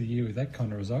the rest of the year with that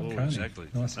kind of result, can't exactly.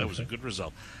 he? Nice that was a good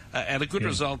result. And a good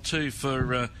result, too,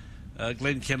 for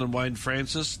Glenn Ken and Wayne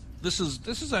Francis. This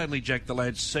is only Jack the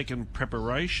Lad's second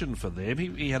preparation for them.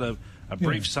 He had a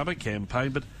brief summer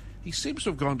campaign, but he seems to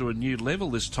have gone to a new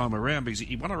level this time around because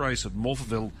he won a race at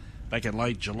Morphettville back in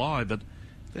late July, but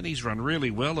then he's run really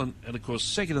well, and of course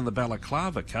second in the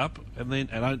Balaclava Cup, and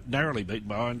narrowly beaten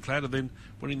by Ironclad, and then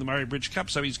winning the Murray Bridge Cup.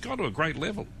 So he's gone to a great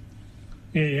level.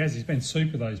 Yeah, he has. He's been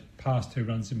super those past two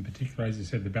runs in particular, as you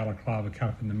said, the Balaclava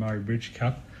Cup and the Murray Bridge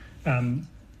Cup.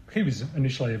 He was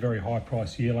initially a very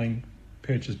high-priced yearling,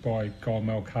 purchased by Guy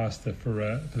Melcaster for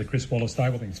the Chris Waller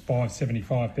stable. I think it's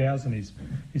 $575,000.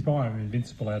 He's buying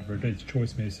Invincible out of a Redeem's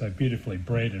Choice mare, so beautifully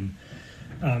bred and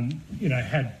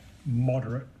had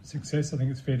moderate success. I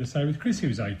think it's fair to say with Chris, he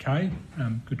was okay,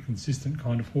 good consistent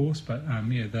kind of horse. But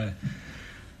the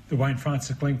Wayne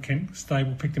Francis Glen Kent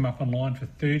stable picked him up online for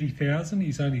 $30,000.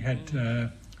 He's only had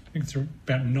I think it's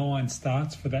about 9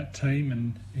 starts for that team,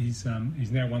 and he's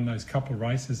now won those couple of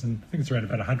races, and I think it's around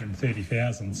about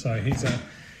 $130,000. So he's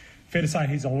fair to say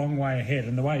he's a long way ahead,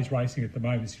 and the way he's racing at the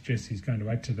moment suggests he's going to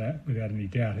add to that without any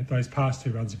doubt. Those past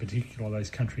two runs in particular, those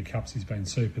country cups, he's been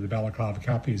super. The Balaclava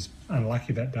Cup, he was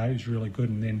unlucky that day, he was really good,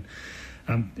 and then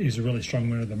he was a really strong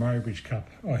winner of the Murray Bridge Cup.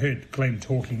 I heard Glenn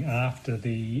talking after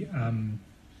the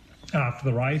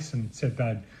race and said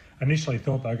they'd initially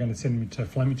thought they were going to send him to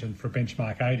Flemington for a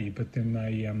benchmark 80, but then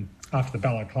they, after the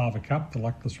Balaclava Cup, the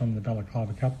luckless run of the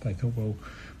Balaclava Cup, they thought, well,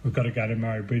 we've got to go to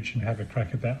Murray Bridge and have a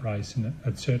crack at that race, and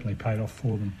it certainly paid off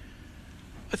for them.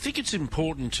 I think it's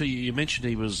important to you mentioned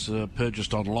he was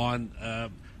purchased online.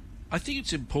 I think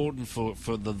it's important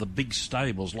for the big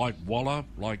stables like Waller,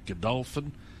 like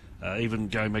Godolphin, even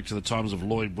going back to the times of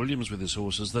Lloyd Williams with his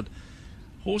horses, that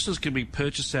horses can be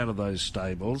purchased out of those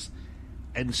stables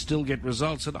and still get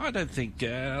results. And I don't think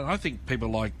I think people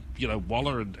like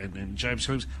Waller and James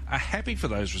Williams are happy for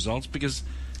those results, because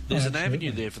there's an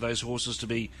avenue there for those horses to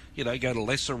be go to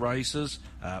lesser races,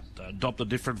 adopt a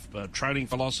different training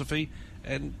philosophy,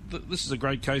 and this is a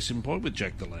great case in point with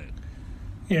Jack the Lad.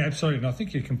 Yeah, absolutely, and I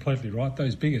think you're completely right.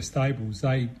 Those bigger stables,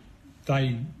 they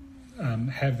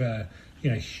have a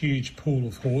huge pool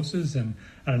of horses, and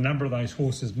a number of those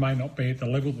horses may not be at the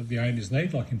level that the owners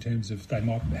need, like in terms of they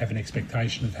might have an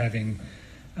expectation of having,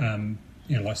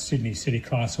 like Sydney City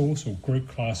class horse or group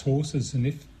class horses, and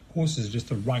if horses are just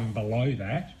a rung below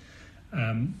that,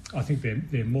 I think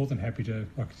they're more than happy to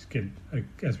get,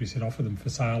 as we said, offer them for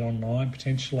sale online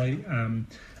potentially, and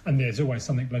there's always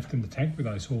something left in the tank with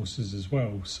those horses as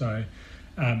well. So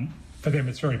for them,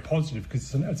 it's very positive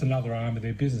because it's another arm of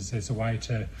their business. There's a way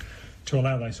to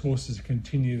allow those horses to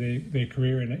continue their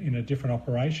career in a different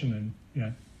operation,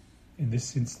 and in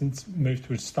this instance move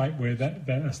to a state where that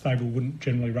a stable wouldn't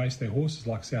generally race their horses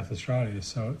like South Australia.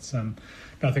 So it's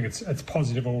I think it's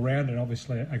positive all round, and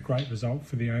obviously a great result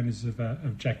for the owners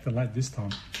of Jack the Lad this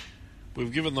time.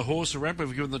 We've given the horse a rap,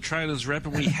 we've given the trainers a rap,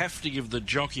 and we have to give the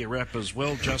jockey a rap as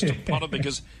well, Justin Potter,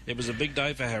 because it was a big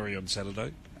day for Harry on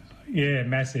Saturday. Yeah,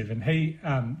 massive. And he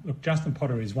Justin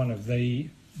Potter is one of the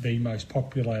most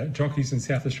popular jockeys in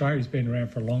South Australia. He's been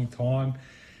around for a long time,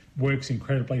 works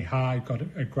incredibly hard, got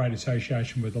a great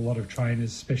association with a lot of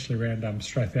trainers, especially around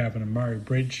Strathalbyn and Murray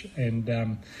Bridge. And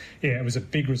it was a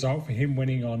big result for him,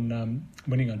 winning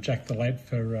on Jack the Lad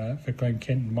for Glen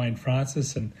Kent and Wayne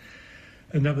Francis. And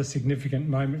another significant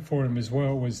moment for him as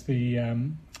well was the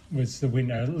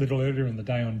win a little earlier in the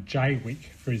day on Jaywick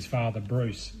for his father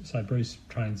Bruce. So Bruce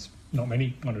trains not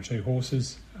many, 1 or 2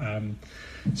 horses.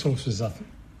 His horse was, I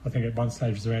think at one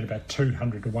stage was around about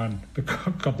 200 to 1, but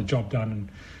got the job done. And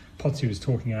Potsy was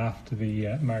talking after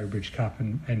the Murray Bridge Cup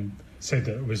and said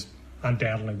that it was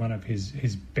undoubtedly one of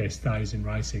his best days in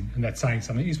racing, and that's saying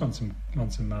something. He's won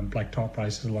some black type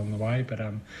races along the way, but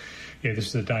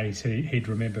this was a day he'd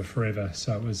remember forever.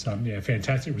 So it was a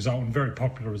fantastic result and very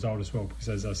popular result as well, because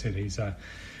as I said, he's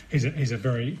a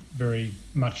very, very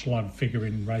much loved figure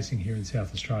in racing here in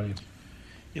South Australia.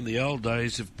 In the old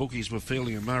days, if bookies were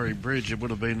fielding a Murray Bridge, it would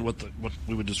have been what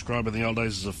we would describe in the old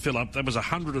days as a fill-up. That was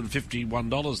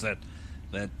 $151 that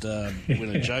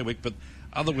winner Jaywick, but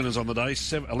other winners on the day,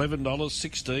 $11,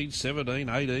 $16, $17,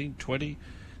 $18, $20.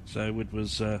 So it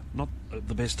was not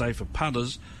the best day for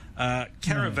punters.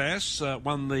 Caravas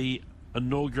won the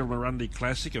inaugural Mirundi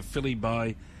Classic, a filly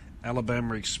by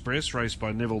Alabama Express, raced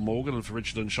by Neville Morgan and for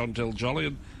Richard and Chantel Jolly,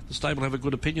 and the stable have a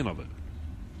good opinion of it.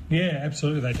 Yeah,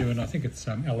 absolutely they do, and I think it's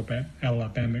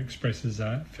Alabama Express's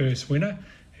first winner.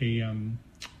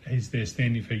 He's there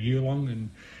standing for Yulong,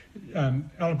 and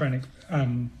Alabama.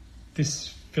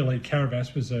 This filly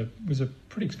Carabas was a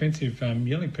pretty expensive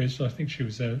yearling purchase. I think she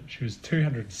was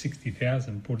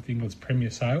 $260,000 bought at the England's Premier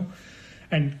Sale,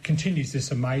 and continues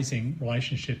this amazing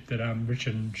relationship that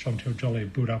Richard and Chantel Jolly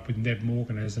have built up with Nev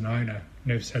Morgan as an owner.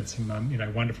 Nev's had some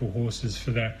wonderful horses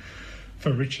for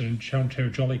Richard and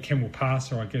Chantel Jolly. Kenmore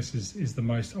Passer, I guess, is the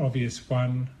most obvious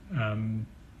one.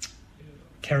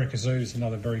 Carrickazoo is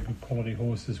another very good quality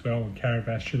horse as well. And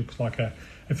Carabas, she looks like a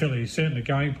filly who's certainly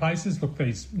going places. Look,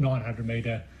 these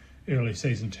 900-metre early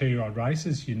season 2-year-old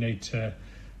races, you need to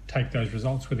take those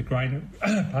results with a grain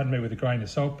of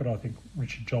salt. But I think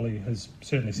Richard Jolly has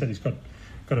certainly said he's got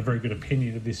a very good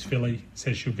opinion of this filly.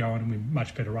 Says she'll go on and win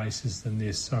much better races than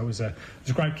this. So it was a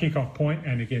great kick-off point,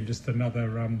 and again, just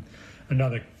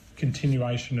another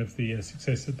continuation of the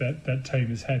success that team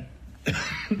has had.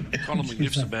 Colin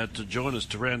McNiff's about to join us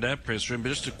to round our press room, but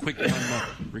just a quick one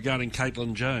regarding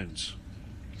Caitlin Jones.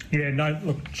 Yeah, no,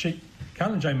 look,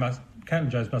 Caitlin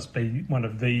Jones must be one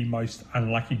of the most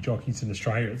unlucky jockeys in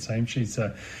Australia, it seems. She's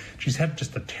had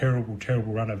just a terrible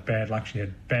run of bad luck. She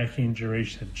had back injuries,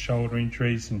 she had shoulder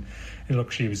injuries, and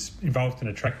look, she was involved in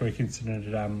a track work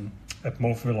incident at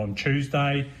Morphettville on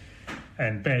Tuesday.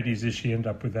 And bad news is she ended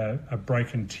up with a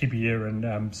broken tibia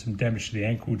and some damage to the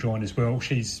ankle joint as well.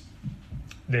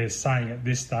 They're saying at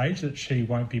this stage that she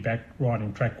won't be back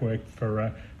riding track work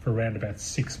for around about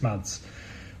 6 months.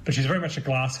 But she's very much a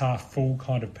glass half full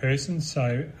kind of person.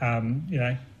 So,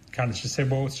 Carlos just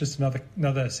said, well, it's just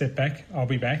another setback. I'll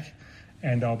be back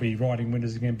and I'll be riding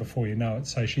winners again before you know it.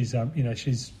 So she's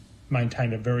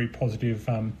maintained a very positive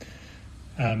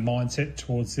mindset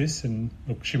towards this, and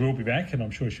look, she will be back, and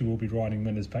I'm sure she will be riding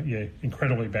winners. But yeah,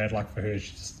 incredibly bad luck for her.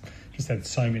 She just had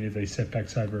so many of these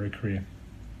setbacks over her career.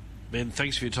 Ben,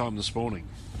 thanks for your time this morning.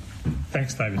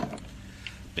 Thanks, David.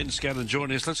 Ben Scadden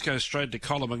joining us. Let's go straight to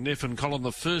Colin McNiff. And Colin,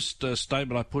 the first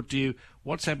statement I put to you,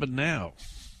 what's happened now?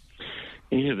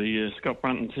 Yeah, the Scott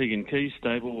Brunton Tegan Keys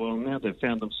stable, well, now they've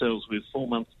found themselves with 4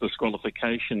 months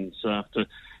disqualifications after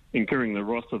incurring the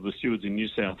wrath of the stewards in New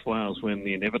South Wales when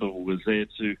the inevitable was there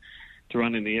to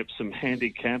run in the Epsom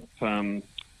handicap.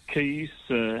 Keys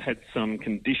had some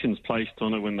conditions placed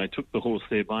on her when they took the horse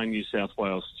there by New South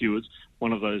Wales stewards,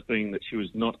 one of those being that she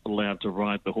was not allowed to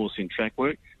ride the horse in track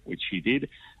work, which she did,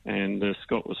 and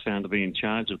Scott was found to be in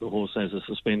charge of the horse as a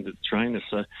suspended trainer.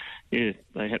 So, yeah,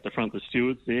 they had to front the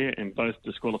stewards there and both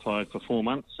disqualified for 4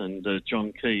 months, and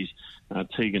John Keys,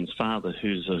 Tegan's father,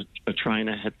 who's a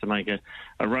trainer, had to make a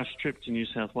rush trip to New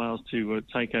South Wales to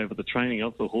take over the training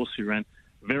of the horse, who ran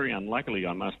very unluckily,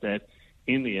 I must add,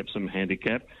 in the Epsom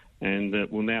handicap, and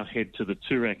will now head to the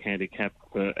Toorak handicap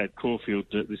at Caulfield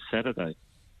this Saturday.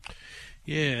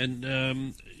 Yeah,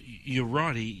 and you're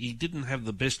right, he didn't have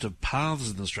the best of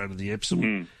paths in the straight of the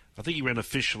Epsom. I think he ran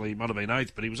officially, he might have been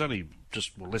 8th, but he was only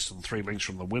just less than 3 lengths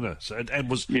from the winner, so and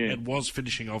was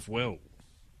finishing off well.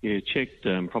 Yeah, checked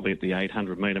probably at the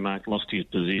 800-metre mark, lost his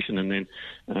position, and then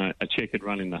a checkered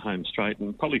run in the home straight,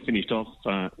 and probably finished off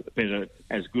better,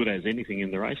 as good as anything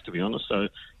in the race, to be honest. So,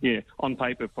 yeah, on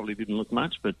paper probably didn't look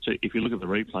much, but if you look at the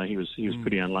replay, he was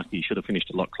pretty unlucky. He should have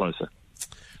finished a lot closer.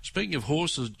 Speaking of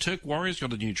horses, Turk Warrior's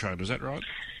got a new trainer, is that right?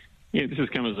 Yeah, this has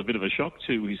come as a bit of a shock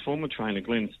to his former trainer,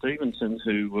 Glenn Stevenson,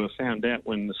 who found out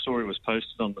when the story was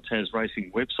posted on the Tas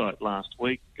Racing website last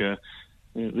week.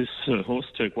 This horse,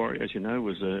 Turk Warrior, as you know,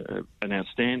 was an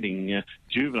outstanding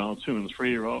juvenile 2- and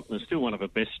 3-year-old, and is still one of the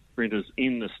best sprinters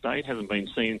in the state. Hasn't been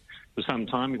seen for some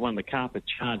time. He won the Carpet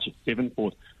Charge at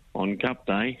Devonport on Cup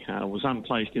Day. Was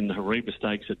unplaced in the Hariba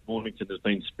Stakes at Mornington. Has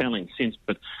been spelling since,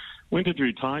 but went to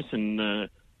Drew Tyson,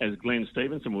 as Glenn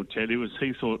Stevenson will tell you, as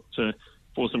he thought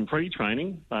for some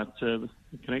pre-training, but the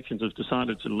connections have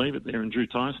decided to leave it there, and Drew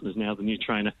Tyson is now the new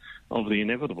trainer of the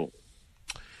Inevitable.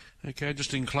 Okay,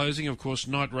 just in closing, of course,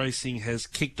 night racing has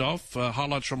kicked off.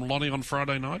 Highlights from Lonnie on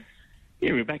Friday night?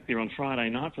 Yeah, we're back there on Friday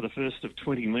night for the first of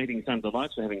 20 meetings under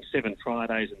lights. We're having 7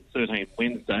 Fridays and 13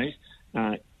 Wednesdays.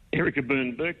 Erica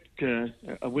Byrne-Burke,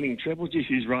 a winning treble.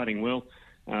 She's riding well.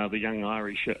 The young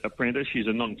Irish apprentice. She's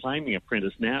a non-claiming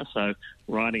apprentice now, so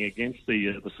riding against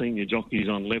the senior jockeys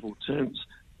on level terms.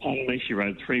 Polly, she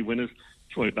rode 3 winners.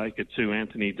 Troy Baker 2,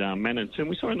 Anthony Darmanin 2. And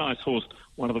we saw a nice horse,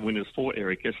 one of the winners for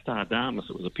Erica, Star Damas.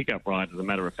 It was a pickup ride, as a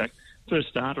matter of fact. First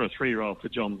starter, a 3-year-old for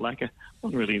John Blacker.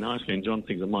 Won really nicely, and John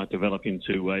thinks it might develop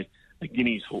into a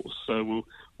Guineas horse. So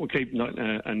we'll keep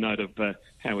a note of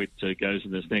how it goes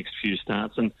in this next few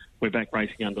starts. And we're back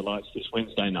racing under lights this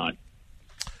Wednesday night.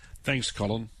 Thanks,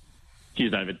 Colin.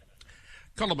 Cheers, David.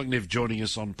 Colin McNiff joining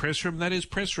us on Press Room. That is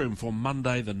Press Room for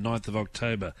Monday, the 9th of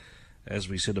October. As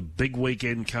we said, a big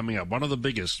weekend coming up, one of the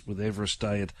biggest, with Everest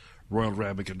Day at Royal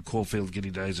Randwick and Caulfield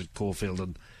Guinea Days at Caulfield.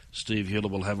 And Steve Hewler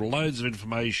will have loads of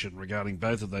information regarding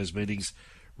both of those meetings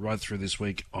right through this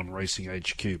week on Racing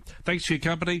HQ. Thanks for your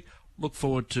company. Look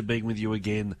forward to being with you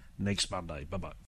again next Monday. Bye-bye.